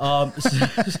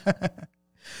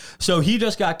 So he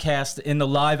just got cast in the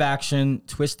live-action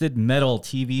Twisted Metal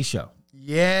TV show.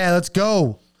 Yeah, let's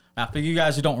go. Now, for you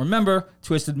guys who don't remember,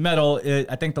 Twisted Metal,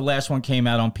 I think the last one came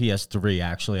out on PS3,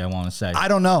 actually, I want to say. I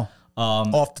don't know.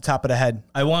 Off the top of the head.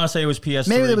 I want to say it was PS3.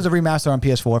 Maybe there was a remaster on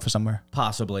PS4 for somewhere.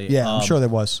 Possibly. Yeah, I'm sure there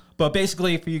was. But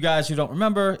basically, for you guys who don't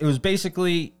remember, it was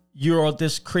basically you're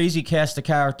this crazy cast of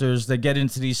characters that get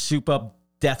into these soup-up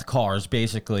death cars,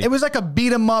 basically. It was like a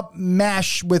beat 'em up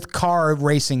mash with car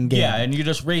racing game. Yeah, and you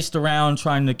just raced around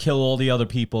trying to kill all the other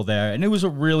people there, and it was a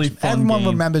really fun Everyone game.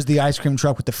 remembers the ice cream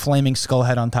truck with the flaming skull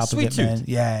head on top Sweet of it, man. Tooth.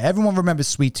 Yeah, everyone remembers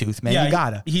Sweet Tooth, man. Yeah, you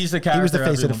gotta. He's the character. He was the face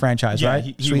of the everyone- franchise, Yeah, right?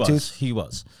 He Sweet was. Tooth. He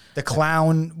was. The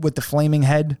clown with the flaming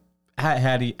head.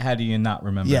 How do you not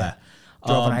remember Yeah. that?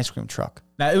 Drove an ice cream truck.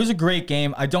 Now, it was a great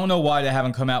game. I don't know why they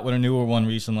haven't come out with a newer one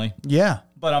recently, Yeah.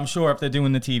 but I'm sure if they're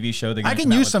doing the TV show, they're I gonna can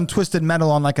come out use with- some Twisted Metal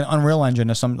on like an Unreal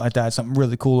Engine or something like that. Something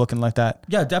really cool looking like that.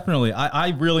 Yeah, definitely. I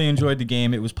really enjoyed the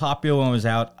game. It was popular when it was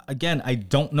out. Again, I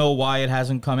don't know why it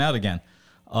hasn't come out again.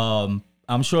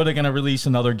 I'm sure they're going to release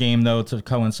another game though to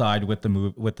coincide with the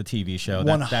TV show.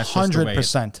 That's just the way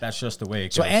 100%. That's just the way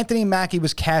it So goes. Anthony Mackie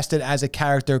was casted as a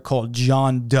character called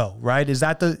John Doe, right? Is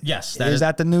that the Yes, Is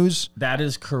that the news? That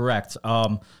is correct.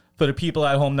 For the people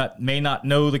at home that may not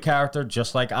know the character,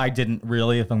 just like I didn't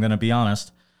really, if I'm going to be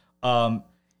honest,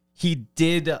 he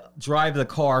did drive the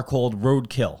car called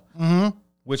Roadkill,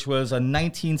 which was a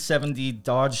 1970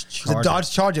 Dodge Charger. It's a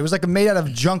Dodge Charger. It was like made out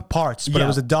of junk parts, but it Yeah.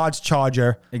 was a Dodge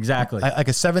Charger, Exactly. like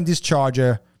a 70s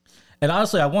Charger. And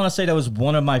honestly, I want to say that was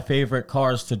one of my favorite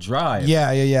cars to drive.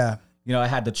 Yeah. You know, I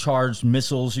had the charged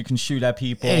missiles you can shoot at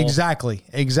people. Exactly.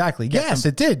 Yes,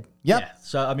 it did. Yep. Yeah.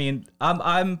 So I mean,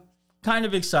 I'm kind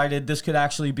of excited. This could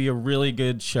actually be a really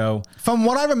good show. From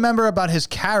what I remember about his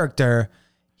character,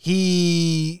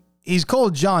 he's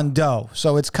called John Doe,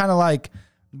 so it's kind of like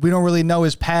we don't really know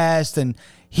his past, and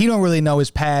he don't really know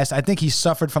his past. I think he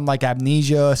suffered from like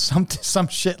amnesia, or some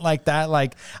shit like that.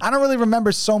 Like I don't really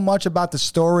remember so much about the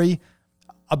story,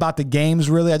 about the games.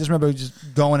 Really, I just remember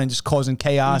just going and just causing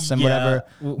chaos and Yeah.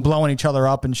 whatever, blowing each other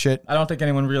up and shit. I don't think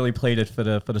anyone really played it for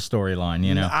the storyline.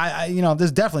 You know, I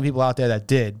there's definitely people out there that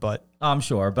did, but I'm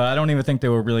sure, but I don't even think they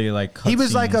were really like. he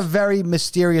was like a cutscenes. very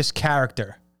mysterious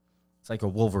character. It's like a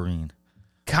Wolverine.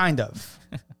 Kind of.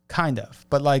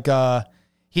 But like,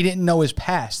 he didn't know his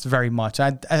past very much.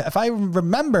 If I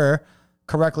remember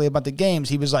correctly about the games,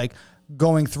 he was like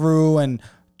going through and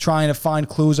trying to find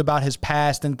clues about his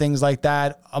past and things like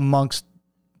that amongst,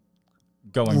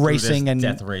 Going Racing through and-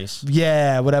 this death race.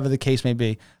 yeah, whatever the case may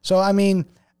be. So, I mean,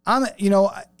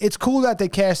 it's cool that they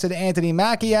casted Anthony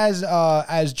Mackie as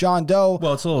John Doe.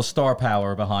 Well, it's a little star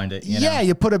power behind it. You know? Yeah,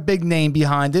 you put a big name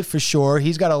behind it for sure.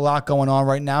 He's got a lot going on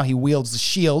right now. He wields the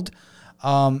shield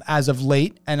as of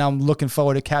late, and I'm looking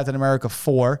forward to Captain America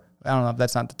 4. I don't know if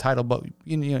that's not the title, but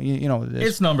you know what it is.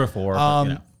 It's number 4. But, you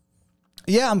know.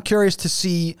 Yeah, I'm curious to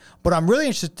see, but I'm really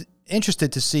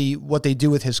interested to see what they do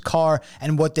with his car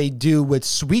and what they do with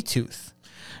Sweet Tooth.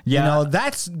 Yeah. You know,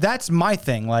 that's my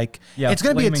thing. Like, Yeah, it's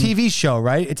going to be a flaming- TV show,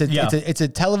 right? It's a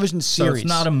television So series. it's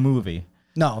not a movie.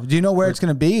 No. Do you know where it's going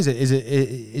to be? Is it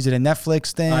a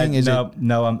Netflix thing? Is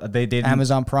it They didn't.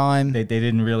 Amazon Prime? They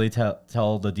didn't really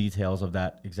tell the details of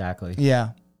that exactly. Yeah.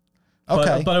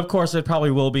 Okay. But of course, it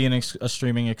probably will be a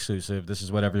streaming exclusive. This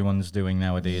is what everyone's doing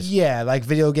nowadays. Yeah, like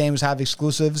video games have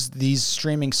exclusives. These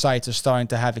streaming sites are starting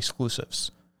to have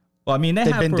exclusives. Well, I mean, they've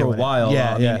been for a doing it. while.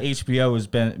 Yeah, I yeah. mean,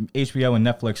 HBO and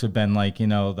Netflix have been like,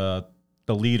 the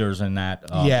leaders in that.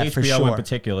 Yeah, HBO for sure. in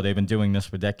particular, they've been doing this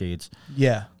for decades.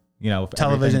 Yeah. For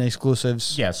Television everything.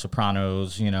 exclusives. Yeah,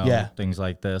 Sopranos, Yeah. things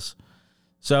like this.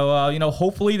 So,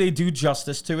 hopefully they do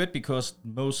justice to it, because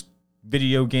most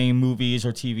video game movies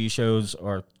or TV shows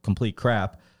are complete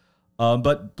crap.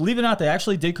 But believe it or not, they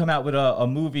actually did come out with a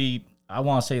movie, I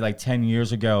want to say like 10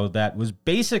 years ago, that was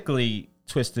basically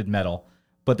Twisted Metal,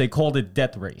 but they called it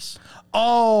Death Race.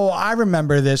 Oh, I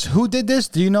remember this. Who did this?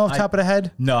 Do you know off the top of the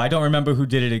head? No, I don't remember who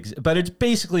did it, but it's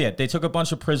basically it. They took a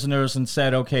bunch of prisoners and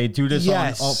said, okay, do this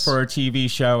for a TV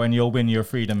show and you'll win your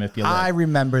freedom if you live. I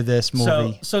remember this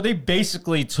movie. So they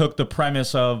basically took the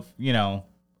premise of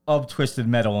Twisted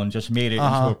Metal and just made it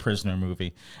into a prisoner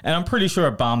movie. And I'm pretty sure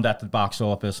it bombed at the box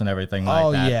office and everything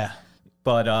like that. Oh, yeah.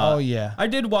 But yeah. I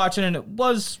did watch it, and it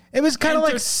was kind of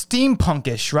like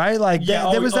steampunkish, right? Like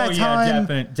there was that time.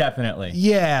 Definitely.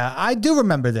 Yeah, I do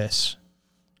remember this.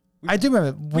 I do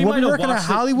remember. Were we working at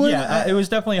Hollywood? Yeah, it was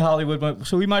definitely Hollywood.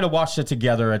 So we might have watched it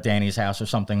together at Danny's house or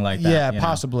something like that. Yeah,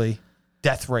 possibly.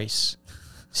 Death Race,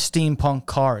 steampunk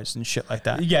cars and shit like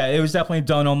that. Yeah, it was definitely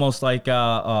done almost like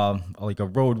a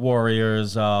Road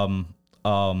Warriors,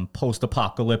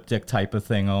 post-apocalyptic type of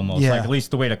thing, almost. Yeah. Like at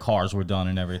least the way the cars were done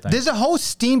and everything. There's a whole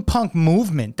steampunk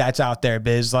movement that's out there,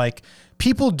 Biz. Like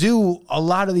people do a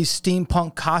lot of these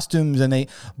steampunk costumes, and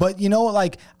but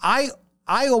I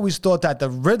always thought that the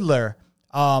Riddler,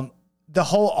 the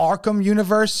whole Arkham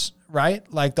universe, right?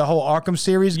 Like the whole Arkham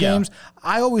series games.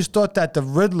 I always thought that the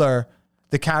Riddler,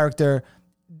 the character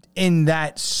in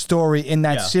that story, in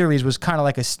that series, was kind of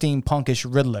like a steampunkish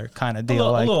Riddler kind of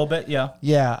deal. A little bit, yeah.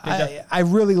 Yeah, I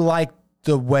really like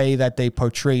the way that they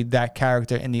portrayed that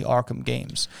character in the Arkham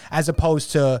games, as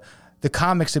opposed to the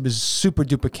comics. It was super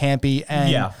duper campy,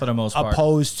 and for the most part.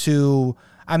 Opposed to,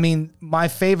 I mean, my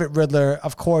favorite Riddler,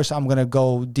 of course, I'm gonna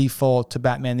go default to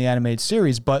Batman the Animated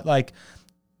Series, but like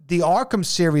the Arkham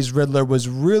series Riddler was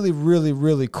really, really,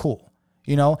 really cool.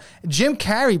 Jim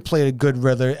Carrey played a good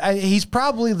Riddler. He's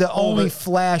probably the only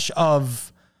flash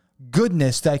of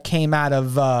goodness that came out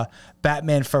of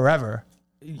Batman Forever,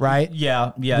 right?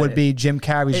 Yeah. Would be Jim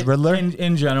Carrey's Riddler.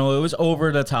 In general, it was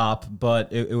over the top,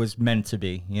 but it was meant to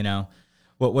be,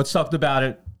 What sucked about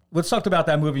it, what sucked about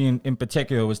that movie in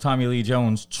particular was Tommy Lee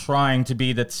Jones trying to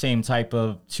be that same type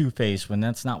of Two-Face when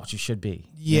that's not what you should be.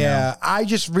 Yeah, I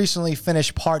just recently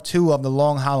finished part 2 of The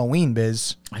Long Halloween,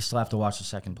 Biz. I still have to watch the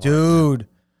second part. Dude,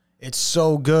 it's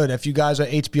so good. If you guys are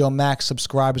HBO Max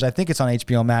subscribers, I think it's on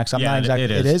HBO Max. I'm not exactly.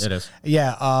 It is.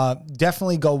 Yeah,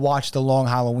 definitely go watch The Long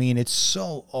Halloween. It's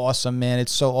so awesome, man.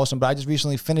 It's so awesome. But I just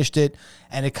recently finished it,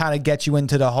 and it kind of gets you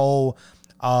into the whole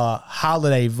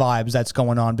holiday vibes that's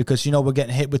going on, because we're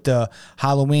getting hit with the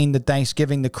Halloween, the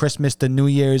Thanksgiving, the Christmas, the New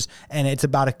Year's, and it's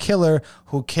about a killer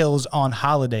who kills on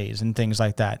holidays and things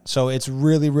like that. So it's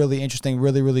really, really interesting,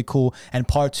 really, really cool. And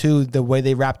part 2, the way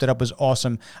they wrapped it up was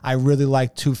awesome. I really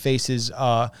like Two-Face's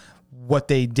what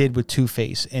they did with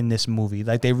Two-Face in this movie.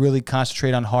 Like they really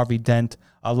concentrate on Harvey Dent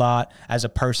a lot as a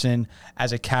person,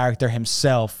 as a character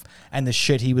himself, and the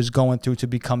shit he was going through to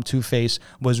become Two-Face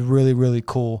was really, really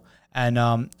cool. And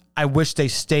I wish they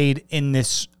stayed in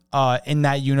this in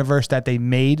that universe that they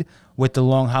made with The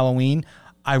Long Halloween.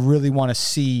 I really want to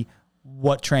see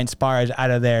what transpires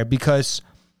out of there, because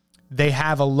they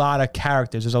have a lot of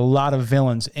characters. There's a lot of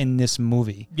villains in this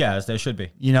movie. Yeah, as there should be.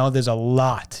 There's a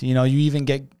lot. You even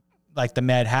get like the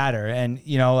Mad Hatter, and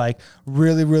like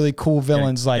really, really cool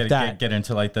villains that. Get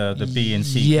into like the B and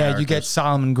C. Yeah, characters. you get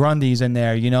Solomon Grundy's in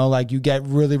there. Like you get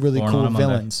really, really cool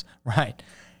villains, right?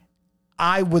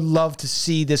 I would love to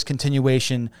see this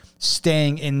continuation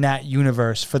staying in that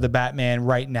universe for the Batman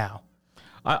right now.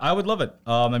 I would love it.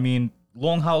 I mean,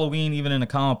 Long Halloween, even in the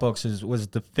comic books, was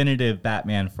definitive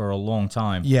Batman for a long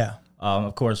time. Yeah.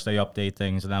 Of course, they update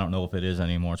things, and I don't know if it is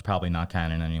anymore. It's probably not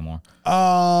canon anymore.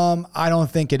 I don't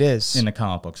think it is. In the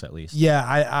comic books, at least. Yeah,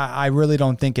 I really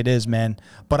don't think it is, man.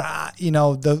 But,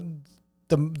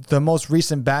 the most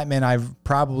recent Batman I've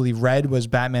probably read was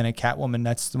Batman and Catwoman.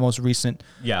 That's the most recent.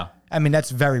 Yeah. I mean, that's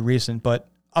very recent, but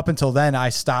up until then, I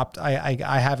stopped.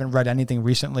 I haven't read anything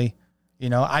recently.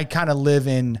 I kind of live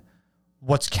in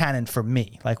what's canon for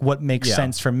me, like what makes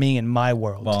sense for me in my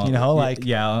world. Well,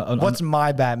 what's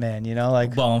my Batman?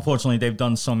 Well, unfortunately, they've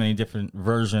done so many different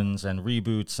versions and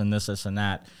reboots and this and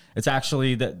that. It's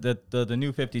actually the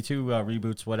new 52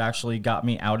 reboots what actually got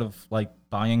me out of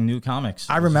buying new comics.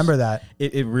 I remember that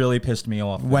it really pissed me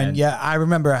off I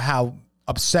remember how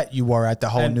upset you were at the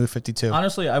whole And New 52.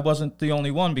 Honestly, I wasn't the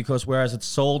only one because whereas it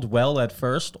sold well at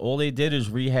first, all they did is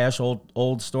rehash old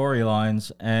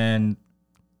storylines, and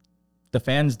the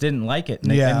fans didn't like it.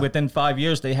 And, and within 5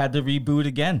 years, they had to reboot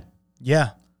again.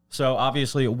 Yeah. So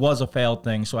obviously, it was a failed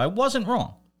thing. So I wasn't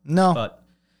wrong. No. But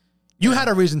you had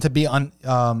a reason to be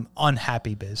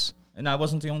unhappy, Biz. And I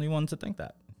wasn't the only one to think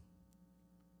that.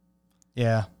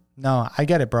 Yeah. No, I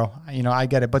get it, bro. You know, I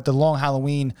get it. But the Long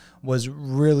Halloween was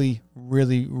really,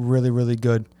 really, really, really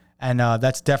good. And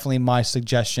that's definitely my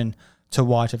suggestion to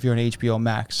watch if you're an HBO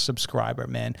Max subscriber,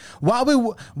 man. While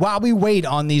we wait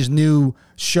on these new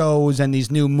shows and these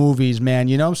new movies, man,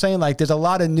 you know what I'm saying? Like, there's a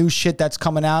lot of new shit that's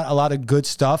coming out, a lot of good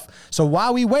stuff. So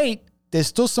while we wait, there's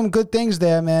still some good things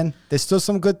there, man. There's still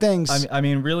some good things. I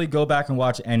mean, really go back and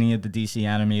watch any of the DC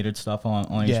animated stuff on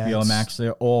HBO Max.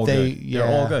 They're all good. They're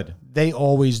all good. They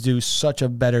always do such a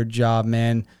better job,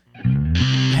 man.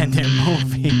 And their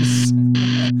movies.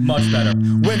 Much better.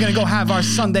 We're going to go have our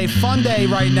Sunday fun day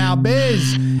right now,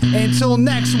 Biz. Until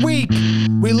next week,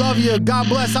 we love you. God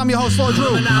bless. I'm your host, Lord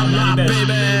Drew. I'm an outlaw,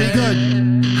 baby. Be good.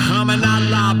 I'm an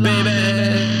outlaw, baby.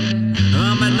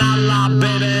 I'm an outlaw,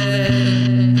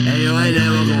 baby. Hey, you ain't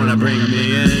never gonna bring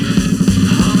me in.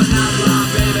 I'm an outlaw,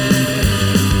 baby.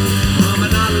 I'm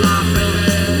an outlaw, baby.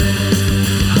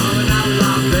 I'm an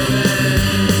outlaw, baby.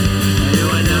 Hey, you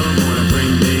ain't never gonna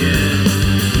bring me in.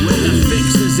 When the fix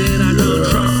is in, I don't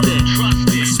trust it.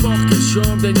 Smoking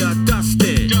short, then you're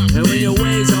dusted. And when your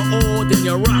ways are old, then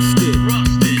you're rusted.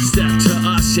 Step to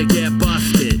us, you get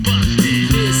busted.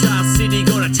 This our city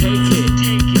gonna take it.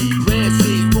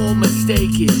 Rancid won't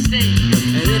mistake it.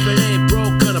 And if it ain't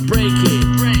broke, gonna break it.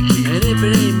 And if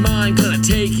it ain't mine, gonna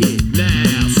take it.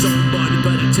 Now, somebody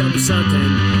better tell me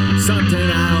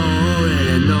something I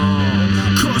already know.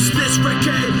 Cause this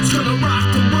records gonna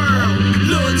rock the world.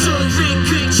 Lords of in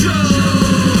control.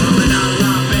 I'm an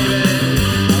outlaw, baby.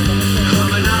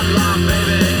 I'm an outlaw,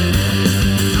 baby.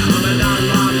 I'm an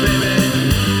outlaw, baby.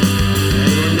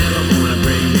 And you're never gonna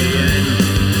bring me in.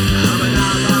 I'm an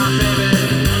outlaw, baby.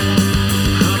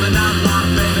 I'm an outlaw,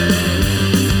 baby.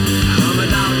 I'm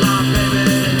an outlaw, baby.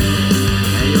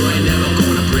 And you ain't never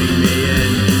gonna bring me in.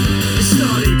 It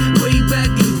started way back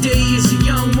in the day as a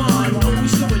young one.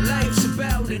 Always knew what life's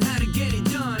about and how to get it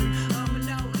done. I'm an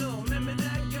outlaw, remember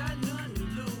that? Got nothing to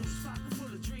lose. Pocket full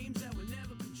of dreams that would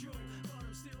never control. But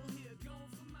I'm still here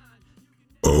going for mine.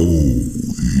 Oh,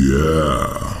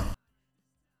 yeah.